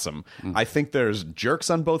is awesome. I think there's jerks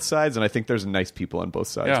on both sides, and I think there's nice people on both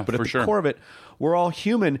sides. Yeah, but at the sure. core of it, we're all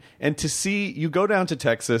human, and to see you go down to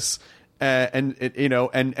Texas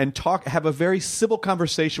and talk, have a very civil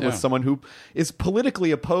conversation with someone who is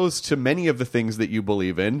politically opposed to many of the things that you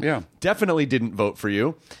believe in, definitely didn't vote for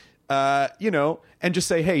you, and just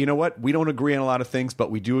say, hey, you know what? We don't agree on a lot of things,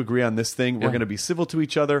 but we do agree on this thing. We're going to be civil to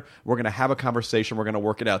each other. We're going to have a conversation. We're going to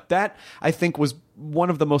work it out. That, I think, was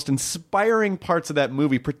one of the most inspiring parts of that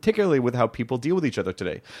movie, particularly with how people deal with each other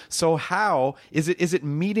today. So how is it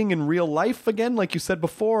meeting in real life again, like you said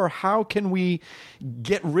before? Or how can we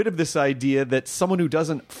get rid of this idea that someone who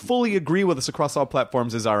doesn't fully agree with us across all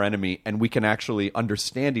platforms is our enemy, and we can actually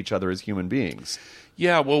understand each other as human beings?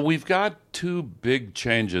 Yeah, well, we've got 2 big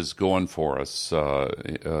changes going for us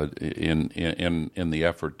in the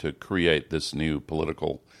effort to create this new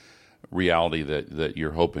political reality that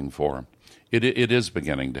you're hoping for. It is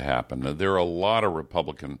beginning to happen. There are a lot of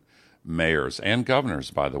Republican mayors and governors,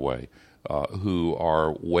 by the way, who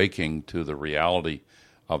are waking to the reality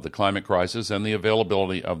of the climate crisis and the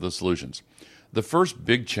availability of the solutions. The first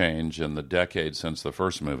big change in the decade since the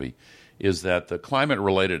first movie is that the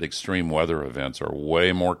climate-related extreme weather events are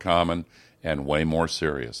way more common and way more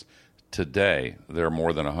serious. Today, there are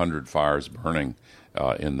more than 100 fires burning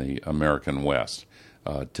in the American West.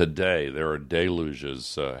 Today, there are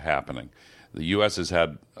deluges happening. The U.S. has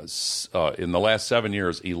had, in the last 7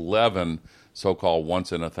 years, 11 so-called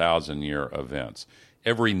once-in-a-thousand-year events.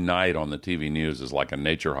 Every night on the TV news is like a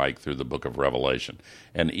nature hike through the book of Revelation.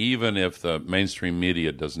 And even if the mainstream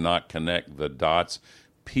media does not connect the dots,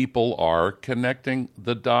 people are connecting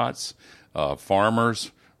the dots.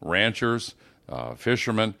 Farmers, ranchers,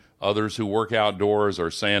 fishermen, others who work outdoors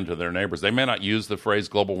are saying to their neighbors, they may not use the phrase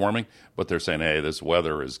global warming, but they're saying, hey, this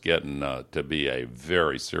weather is getting to be a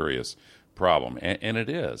very serious problem. And it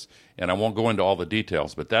is. And I won't go into all the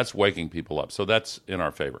details, but that's waking people up. So that's in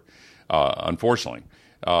our favor. unfortunately.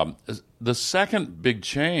 The second big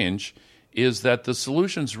change is that the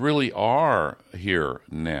solutions really are here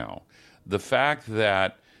now. The fact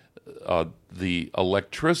that the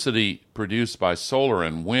electricity produced by solar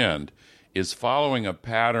and wind is following a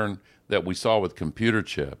pattern that we saw with computer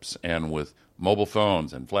chips and with mobile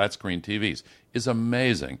phones and flat screen TVs is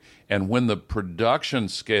amazing. And when the production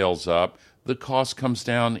scales up, the cost comes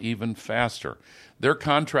down even faster. There are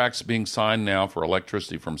contracts being signed now for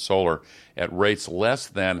electricity from solar at rates less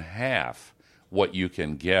than half what you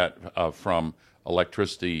can get from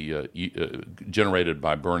electricity generated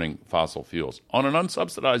by burning fossil fuels on an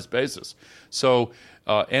unsubsidized basis. So,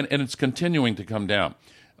 and it's continuing to come down.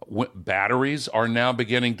 Batteries are now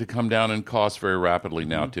beginning to come down in cost very rapidly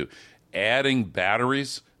now, too. Adding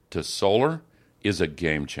batteries to solar is a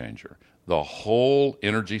game changer. The whole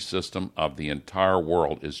energy system of the entire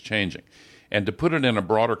world is changing. And to put it in a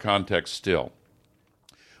broader context still,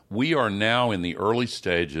 we are now in the early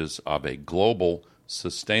stages of a global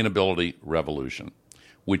sustainability revolution,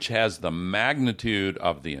 which has the magnitude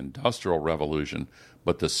of the Industrial Revolution,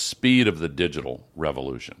 but the speed of the digital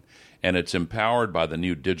revolution. And it's empowered by the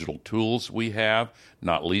new digital tools we have,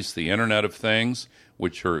 not least the Internet of Things,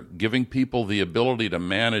 which are giving people the ability to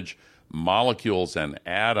manage molecules and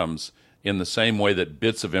atoms in the same way that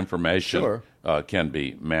bits of information can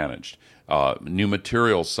be managed. New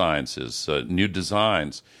material sciences, new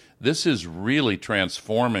designs. This is really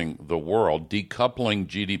transforming the world, decoupling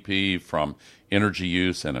GDP from energy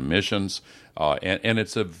use and emissions, and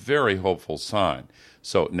it's a very hopeful sign.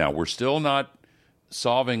 So now we're still not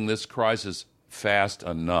solving this crisis fast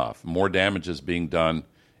enough. More damage is being done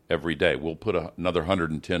every day. We'll put another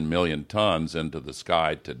 110 million tons into the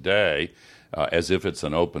sky today as if it's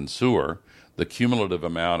an open sewer. The cumulative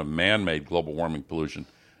amount of man-made global warming pollution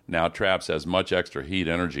now traps as much extra heat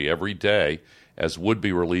energy every day as would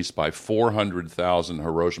be released by 400,000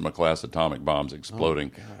 Hiroshima-class atomic bombs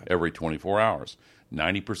exploding every 24 hours.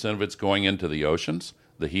 90% of it's going into the oceans,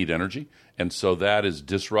 the heat energy, and so that is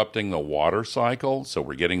disrupting the water cycle. So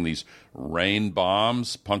we're getting these rain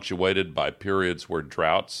bombs punctuated by periods where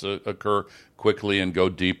droughts occur quickly and go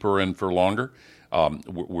deeper and for longer.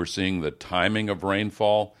 We're seeing the timing of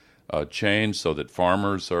rainfall change so that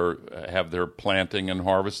farmers have their planting and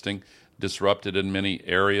harvesting disrupted in many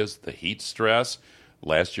areas. The heat stress.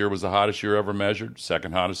 Last year was the hottest year ever measured.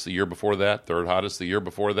 Second hottest the year before that. Third hottest the year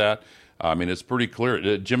before that. I mean, it's pretty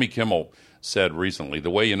clear. Jimmy Kimmel said recently,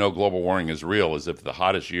 the way you know global warming is real is if the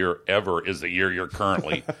hottest year ever is the year you're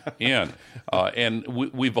currently in. And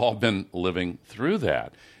we've all been living through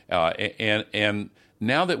that. And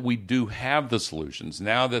now that we do have the solutions,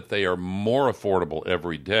 now that they are more affordable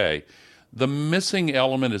every day, the missing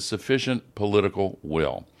element is sufficient political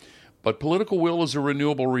will. But political will is a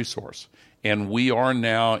renewable resource, and we are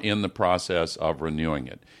now in the process of renewing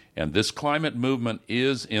it. And this climate movement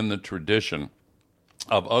is in the tradition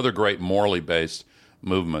of other great morally based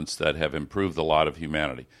movements that have improved the lot of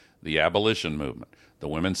humanity. The abolition movement, the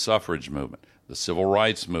women's suffrage movement, the civil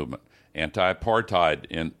rights movement,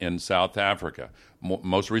 anti-apartheid in South Africa,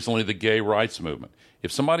 most recently the gay rights movement.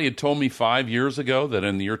 If somebody had told me 5 years ago that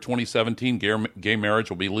in the year 2017 gay marriage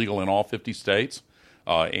will be legal in all 50 states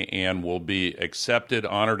and will be accepted,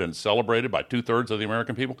 honored, and celebrated by 2/3 of the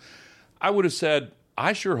American people, I would have said,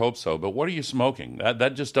 I sure hope so, but what are you smoking?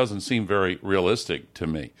 That just doesn't seem very realistic to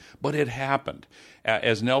me. But it happened.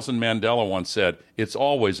 As Nelson Mandela once said, it's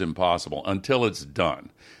always impossible until it's done.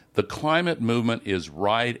 The climate movement is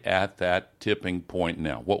right at that tipping point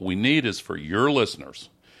now. What we need is for your listeners,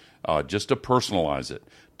 just to personalize it,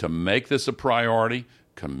 to make this a priority,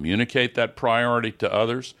 communicate that priority to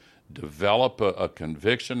others, develop a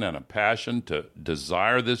conviction and a passion to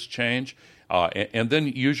desire this change, and then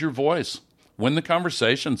use your voice. Win the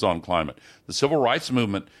conversations on climate. The civil rights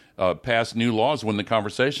movement passed new laws when the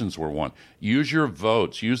conversations were won. Use your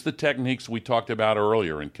votes. Use the techniques we talked about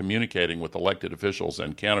earlier in communicating with elected officials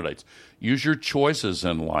and candidates. Use your choices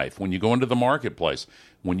in life. When you go into the marketplace,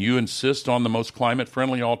 when you insist on the most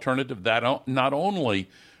climate-friendly alternative, that not only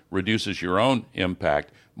reduces your own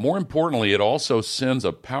impact, more importantly, it also sends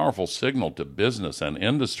a powerful signal to business and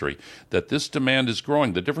industry that this demand is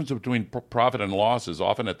growing. The difference between profit and loss is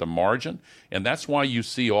often at the margin, and that's why you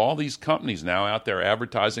see all these companies now out there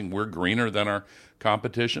advertising we're greener than our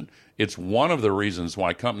competition. It's one of the reasons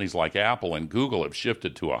why companies like Apple and Google have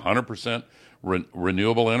shifted to 100%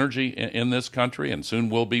 renewable energy in this country and soon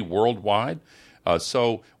will be worldwide.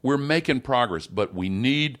 So we're making progress, but we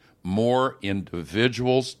need more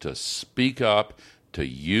individuals to speak up, to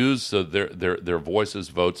use their voices,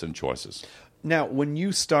 votes, and choices. Now, when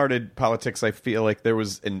you started politics, I feel like there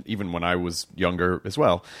was, and even when I was younger as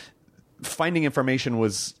well, finding information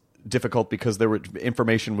was difficult because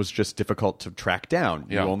information was just difficult to track down.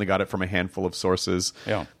 Yeah. You only got it from a handful of sources.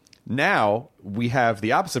 Yeah. Now we have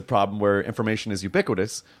the opposite problem where information is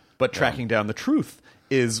ubiquitous, but tracking down the truth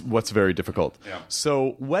is what's very difficult. Yeah.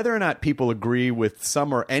 So whether or not people agree with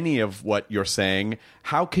some or any of what you're saying,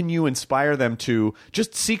 how can you inspire them to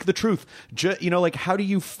just seek the truth? How do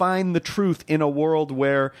you find the truth in a world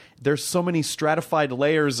where there's so many stratified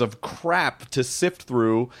layers of crap to sift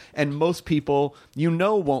through, and most people,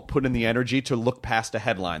 won't put in the energy to look past a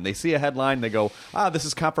headline. They see a headline, they go, this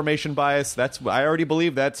is confirmation bias. I already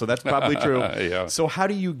believe that, so that's probably true. Yeah. So how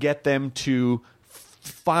do you get them to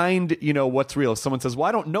find what's real? If someone says, well,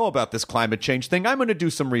 I don't know about this climate change thing, I'm going to do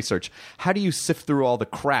some research. How do you sift through all the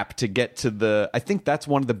crap to get to I think that's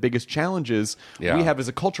one of the biggest challenges we have as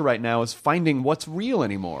a culture right now, is finding what's real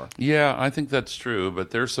anymore. Yeah, I think that's true, but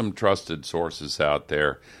there's some trusted sources out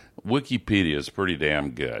there. Wikipedia is pretty damn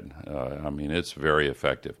good. It's very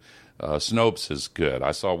effective. Snopes is good.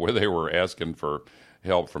 I saw where they were asking for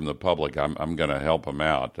help from the public. I'm going to help them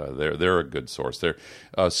out. They're a good source. They're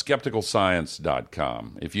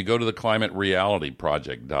skepticalscience.com. If you go to the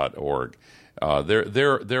climaterealityproject.org,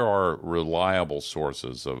 there are reliable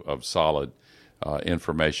sources of solid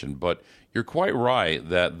information. But you're quite right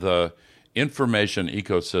that the information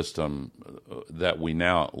ecosystem that we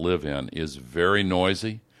now live in is very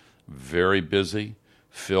noisy, very busy,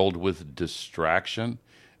 filled with distraction.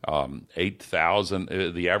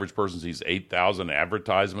 8,000. The average person sees 8,000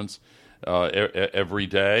 advertisements every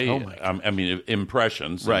day. Oh my God.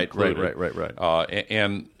 Impressions. Right.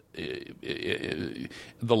 And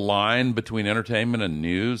the line between entertainment and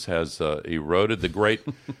news has eroded.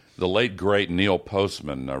 The late great Neil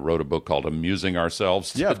Postman wrote a book called "Amusing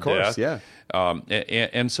Ourselves to Yeah, of course. Death." Yeah.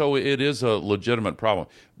 And so it is a legitimate problem.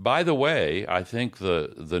 By the way, I think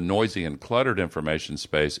the noisy and cluttered information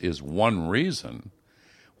space is one reason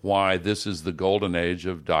why this is the golden age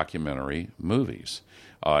of documentary movies.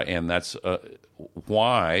 And that's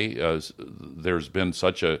why there's been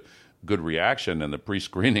such a good reaction in the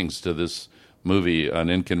pre-screenings to this movie, An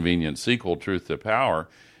Inconvenient Sequel, Truth to Power.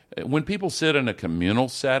 When people sit in a communal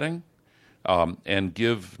setting and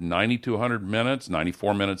give 90 to 100 minutes,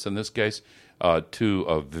 94 minutes in this case, to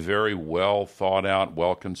a very well thought out,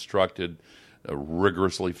 well constructed,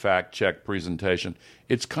 rigorously fact-checked presentation,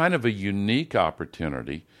 it's kind of a unique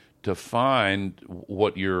opportunity to find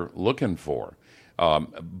what you're looking for.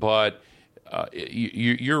 But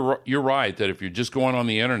you're right that if you're just going on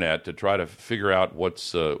the internet to try to figure out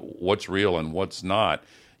what's real and what's not,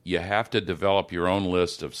 you have to develop your own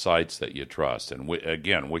list of sites that you trust. And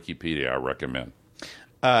again, Wikipedia I recommend.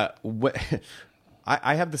 I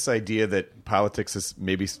have this idea that politics is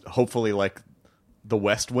maybe hopefully like the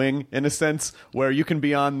West Wing, in a sense, where you can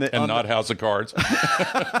be on the House of Cards.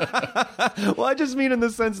 Well, I just mean in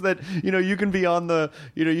the sense that you can be on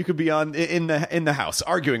you could be in the House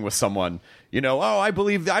arguing with someone. I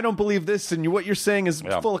don't believe this, and what you're saying is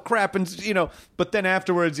full of crap, and But then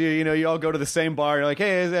afterwards, you all go to the same bar. You're like,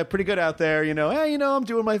 hey, is that pretty good out there? Hey, I'm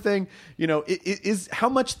doing my thing. Is how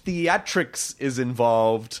much theatrics is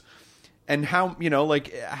involved, and how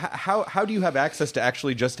how do you have access to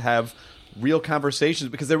actually just have real conversations?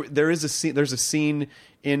 Because there's a scene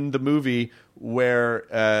in the movie where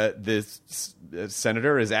this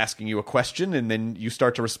senator is asking you a question, and then you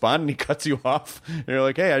start to respond, and he cuts you off. And you're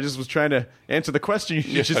like, "Hey, I just was trying to answer the question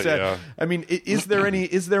you just said." Yeah. I mean, is there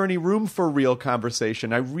any room for real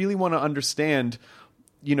conversation? I really want to understand,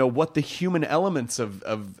 what the human elements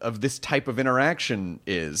of this type of interaction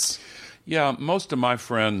is. Yeah, most of my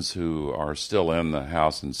friends who are still in the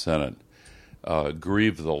House and Senate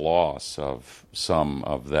grieve the loss of some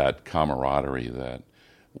of that camaraderie that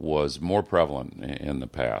was more prevalent in the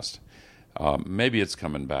past. Maybe it's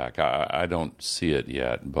coming back. I don't see it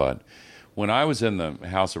yet. But when I was in the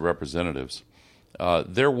House of Representatives,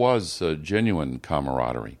 there was genuine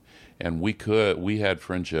camaraderie. And we had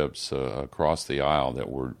friendships across the aisle that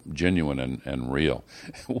were genuine and real.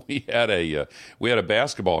 We had a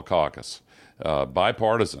basketball caucus.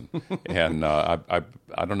 Bipartisan, and I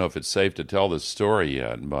don't know if it's safe to tell this story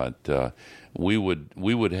yet, but we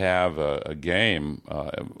would have a game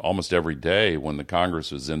almost every day when the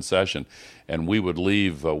Congress was in session, and we would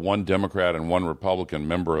leave one Democrat and one Republican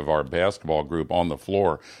member of our basketball group on the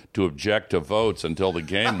floor to object to votes until the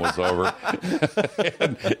game was over,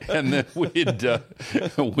 and then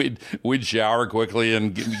we'd shower quickly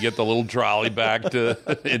and get the little trolley back to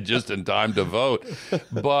just in time to vote,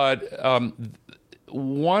 but.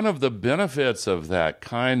 One of the benefits of that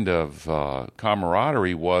kind of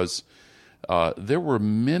camaraderie was there were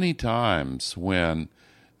many times when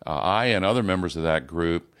I and other members of that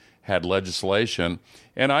group had legislation,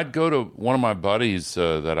 and I'd go to one of my buddies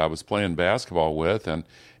that I was playing basketball with, and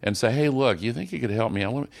say, "Hey, look, you think you could help me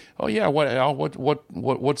out?" "Oh yeah,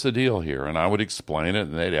 what's the deal here?" And I would explain it,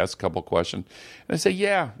 and they'd ask a couple questions, and I'd say,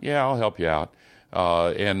 "Yeah, I'll help you out."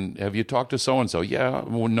 And have you talked to so and so? Yeah.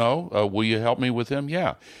 Well, no. Will you help me with him?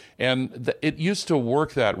 Yeah. And it used to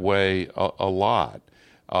work that way a lot.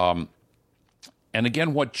 And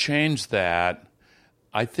again, what changed that?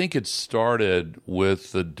 I think it started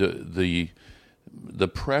with the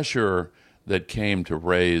pressure that came to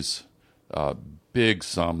raise big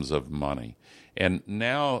sums of money. And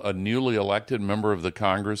now a newly elected member of the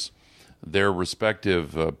Congress, their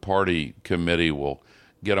respective party committee will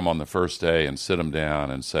get them on the first day and sit them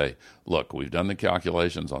down and say, look, we've done the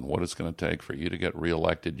calculations on what it's going to take for you to get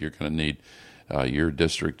reelected. You're going to need, your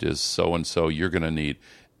district is so-and-so. You're going to need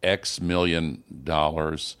X million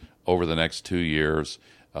dollars over the next 2 years.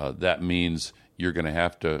 That means you're going to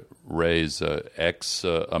have to raise X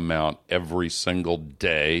amount every single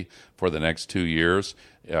day for the next 2 years.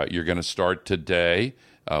 You're going to start today.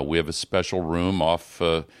 We have a special room off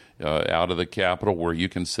out of the Capitol where you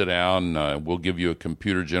can sit down. We'll give you a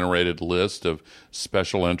computer-generated list of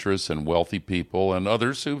special interests and wealthy people and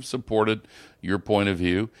others who've supported your point of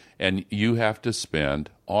view. And you have to spend,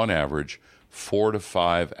 on average, 4 to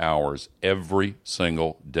 5 hours every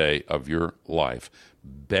single day of your life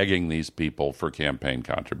begging these people for campaign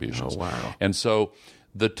contributions. Oh, wow. And so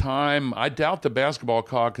the time, I doubt the basketball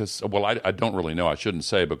caucus, well, I don't really know. I shouldn't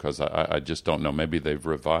say because I just don't know. Maybe they've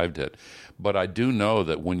revived it. But I do know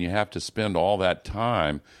that when you have to spend all that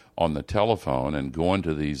time on the telephone and going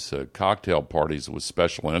to these cocktail parties with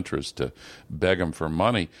special interest to beg them for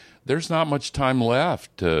money, there's not much time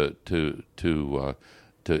left to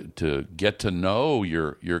get to know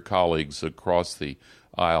your colleagues across the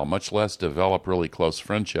aisle, much less develop really close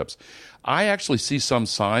friendships. I actually see some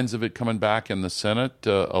signs of it coming back in the Senate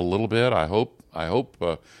a little bit. I hope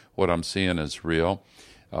what I'm seeing is real.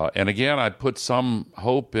 And again, I put some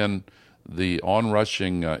hope in the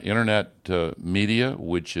onrushing internet media,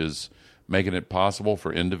 which is making it possible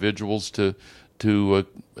for individuals to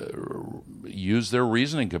use their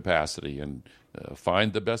reasoning capacity and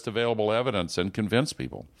find the best available evidence and convince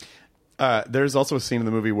people. There's also a scene in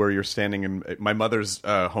the movie where you're standing in my mother's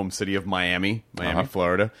home city of Miami,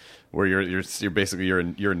 Florida, where you're basically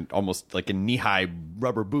in almost like in knee-high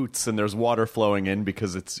rubber boots, and there's water flowing in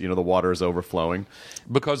because it's the water is overflowing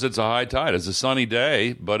because it's a high tide. It's a sunny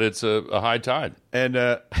day, but it's a high tide. And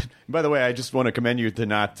by the way, I just want to commend you to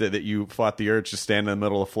not that you fought the urge to stand in the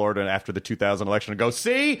middle of Florida after the 2000 election and go,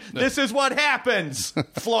 "See, this is what happens,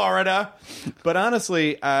 Florida." But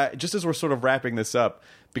honestly, just as we're sort of wrapping this up,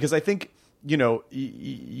 because I think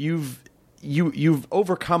you've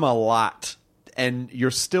overcome a lot, and you're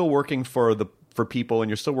still working for people, and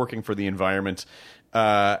you're still working for the environment.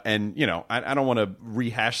 And I don't want to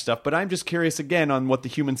rehash stuff, but I'm just curious again on what the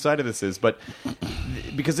human side of this is. But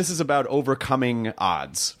because this is about overcoming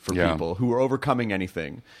odds for people who are overcoming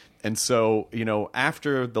anything, and so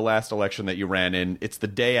after the last election that you ran in, it's the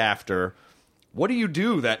day after. What do you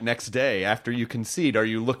do that next day after you concede? Are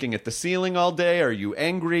you looking at the ceiling all day? Are you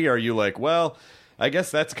angry? Are you like, well, I guess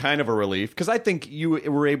that's kind of a relief? Because I think you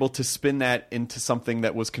were able to spin that into something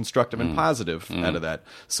that was constructive and positive out of that.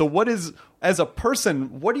 So as a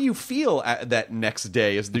person, what do you feel that next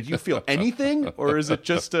day? Did you feel anything? Or is it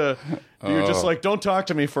just you're just like, don't talk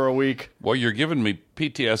to me for a week? Well, you're giving me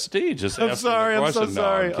PTSD just I'm sorry. I'm so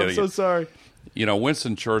sorry. I'm so sorry.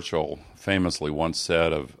 Winston Churchill famously once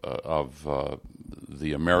said of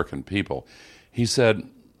the American people, he said,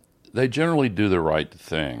 they generally do the right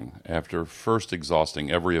thing after first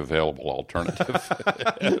exhausting every available alternative.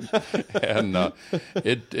 and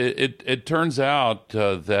it turns out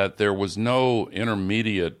that there was no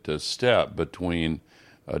intermediate step between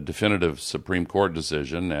a definitive Supreme Court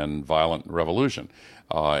decision and violent revolution.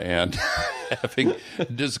 And having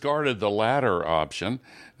discarded the latter option,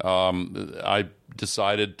 I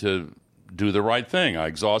decided to do the right thing. I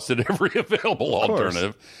exhausted every available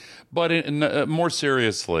alternative. But more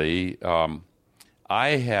seriously, I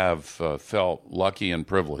have felt lucky and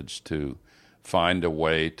privileged to find a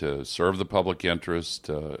way to serve the public interest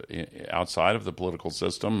outside of the political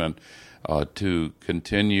system and to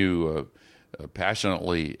continue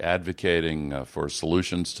passionately advocating for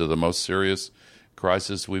solutions to the most serious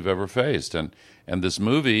crisis we've ever faced. And this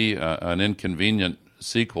movie, An Inconvenient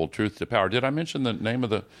sequel, Truth to Power. Did I mention the name of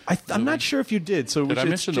the I'm not sure if you did. So did I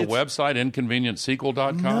mention the website,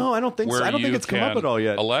 inconvenientsequel.com? No, I don't think so. I don't think it's come up at all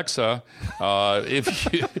yet. Alexa, if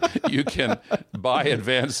you can buy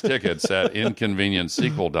advance tickets at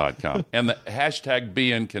inconvenientsequel.com. And the hashtag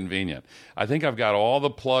 #BeInconvenient. I think I've got all the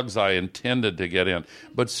plugs I intended to get in.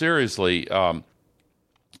 But seriously,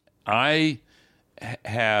 I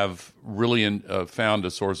have really found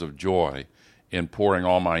a source of joy in pouring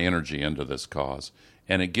all my energy into this cause,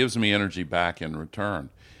 and it gives me energy back in return.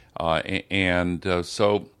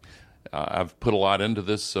 So I've put a lot into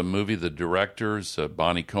this movie. The directors,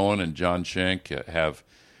 Bonnie Cohen and John Schenk, have,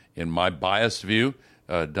 in my biased view,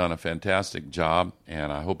 done a fantastic job,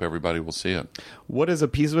 and I hope everybody will see it. What is a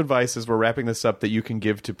piece of advice, as we're wrapping this up, that you can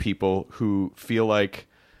give to people who feel like,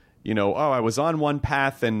 I was on one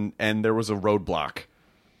path and there was a roadblock,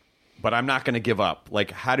 but I'm not going to give up?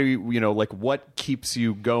 Like, how do you, what keeps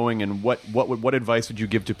you going, and what advice would you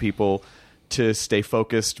give to people to stay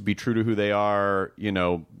focused, be true to who they are,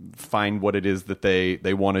 find what it is that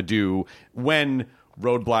they want to do when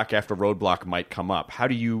roadblock after roadblock might come up? How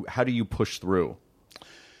do you push through?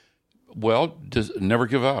 Well, just never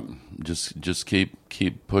give up. Just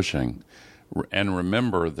keep pushing, and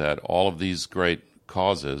remember that all of these great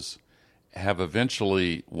causes have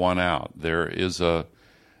eventually won out. There is a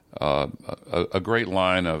great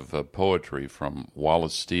line of poetry from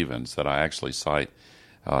Wallace Stevens that I actually cite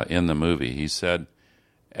in the movie. He said,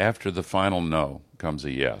 "After the final no comes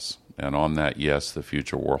a yes, and on that yes, the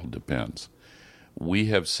future world depends." We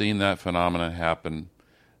have seen that phenomenon happen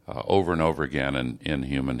over and over again in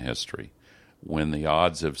human history. When the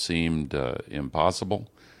odds have seemed impossible,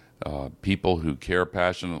 people who care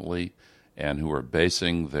passionately and who are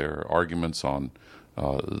basing their arguments on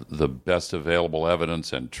the best available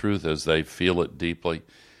evidence and truth as they feel it deeply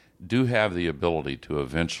do have the ability to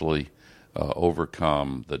eventually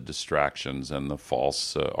overcome the distractions and the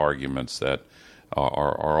false arguments that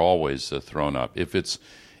are always thrown up. If it's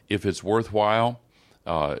worthwhile,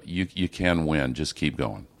 you can win. Just keep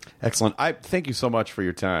going. Excellent. I thank you so much for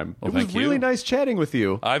your time. Well, it was really nice chatting with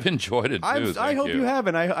you. I've enjoyed it too. I hope you have,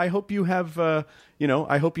 and I hope you have. I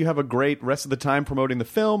hope you have a great rest of the time promoting the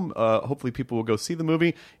film. Hopefully, people will go see the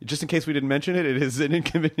movie. Just in case we didn't mention it, it is an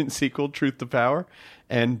inconvenient sequel, Truth to Power,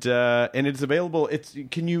 and it's available.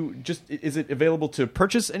 Is it available to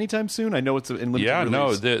purchase anytime soon? I know it's in limited release.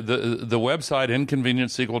 No. The website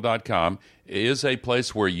inconvenientsequel.com is a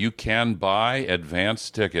place where you can buy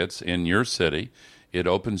advance tickets in your city. It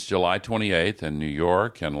opens July 28th in New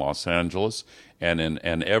York and Los Angeles, and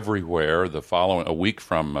everywhere a week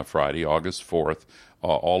from Friday, August 4th,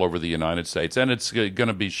 all over the United States. And it's going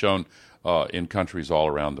to be shown in countries all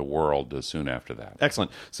around the world soon after that.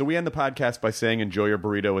 Excellent. So we end the podcast by saying, enjoy your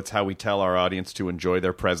burrito. It's how we tell our audience to enjoy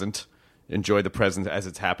their present. Enjoy the present as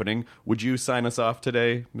it's happening. Would you sign us off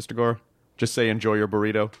today, Mr. Gore? Just say, enjoy your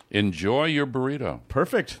burrito. Enjoy your burrito.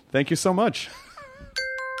 Perfect. Thank you so much.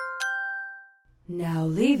 Now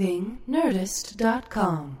leaving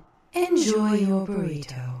Nerdist.com. Enjoy your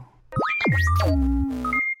burrito.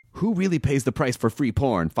 Who really pays the price for free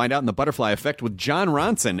porn? Find out in The Butterfly Effect with John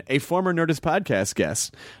Ronson, a former Nerdist podcast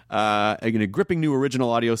guest. A gripping new original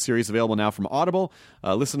audio series available now from Audible.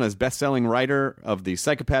 Listen as best-selling writer of The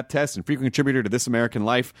Psychopath Test and frequent contributor to This American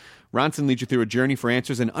Life. Ronson leads you through a journey for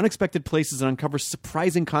answers in unexpected places and uncovers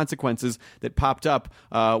surprising consequences that popped up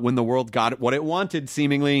when the world got what it wanted,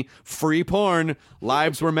 seemingly free porn.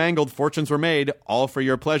 Lives were mangled, fortunes were made, all for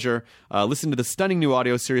your pleasure. Listen to the stunning new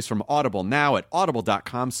audio series from Audible now at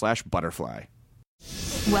audible.com/butterfly.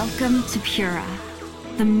 Welcome to Pura,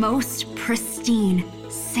 the most pristine,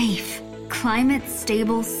 safe,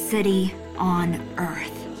 climate-stable city on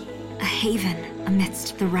Earth. A haven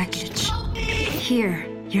amidst the wreckage. Here,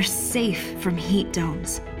 you're safe from heat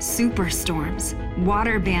domes, superstorms,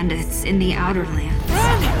 water bandits in the outer lands.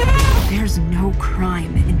 There's no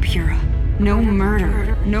crime in Pura. No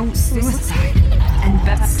murder, no suicide. And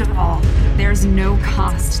best of all, there's no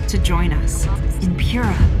cost to join us. In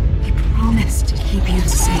Pura, we promise to keep you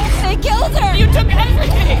safe. They killed her! You took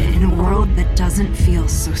everything! In a world that doesn't feel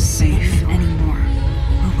so safe anymore,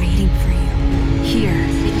 we're waiting for you. Here,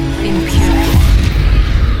 in Pura.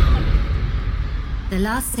 The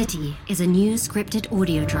Last City is a new scripted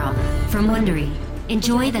audio drama from Wondery.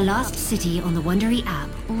 Enjoy The Last City on the Wondery app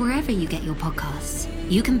or wherever you get your podcasts.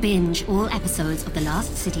 You can binge all episodes of The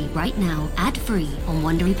Last City right now, ad-free on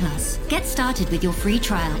Wondery Plus. Get started with your free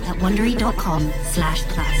trial at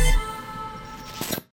Wondery.com/plus.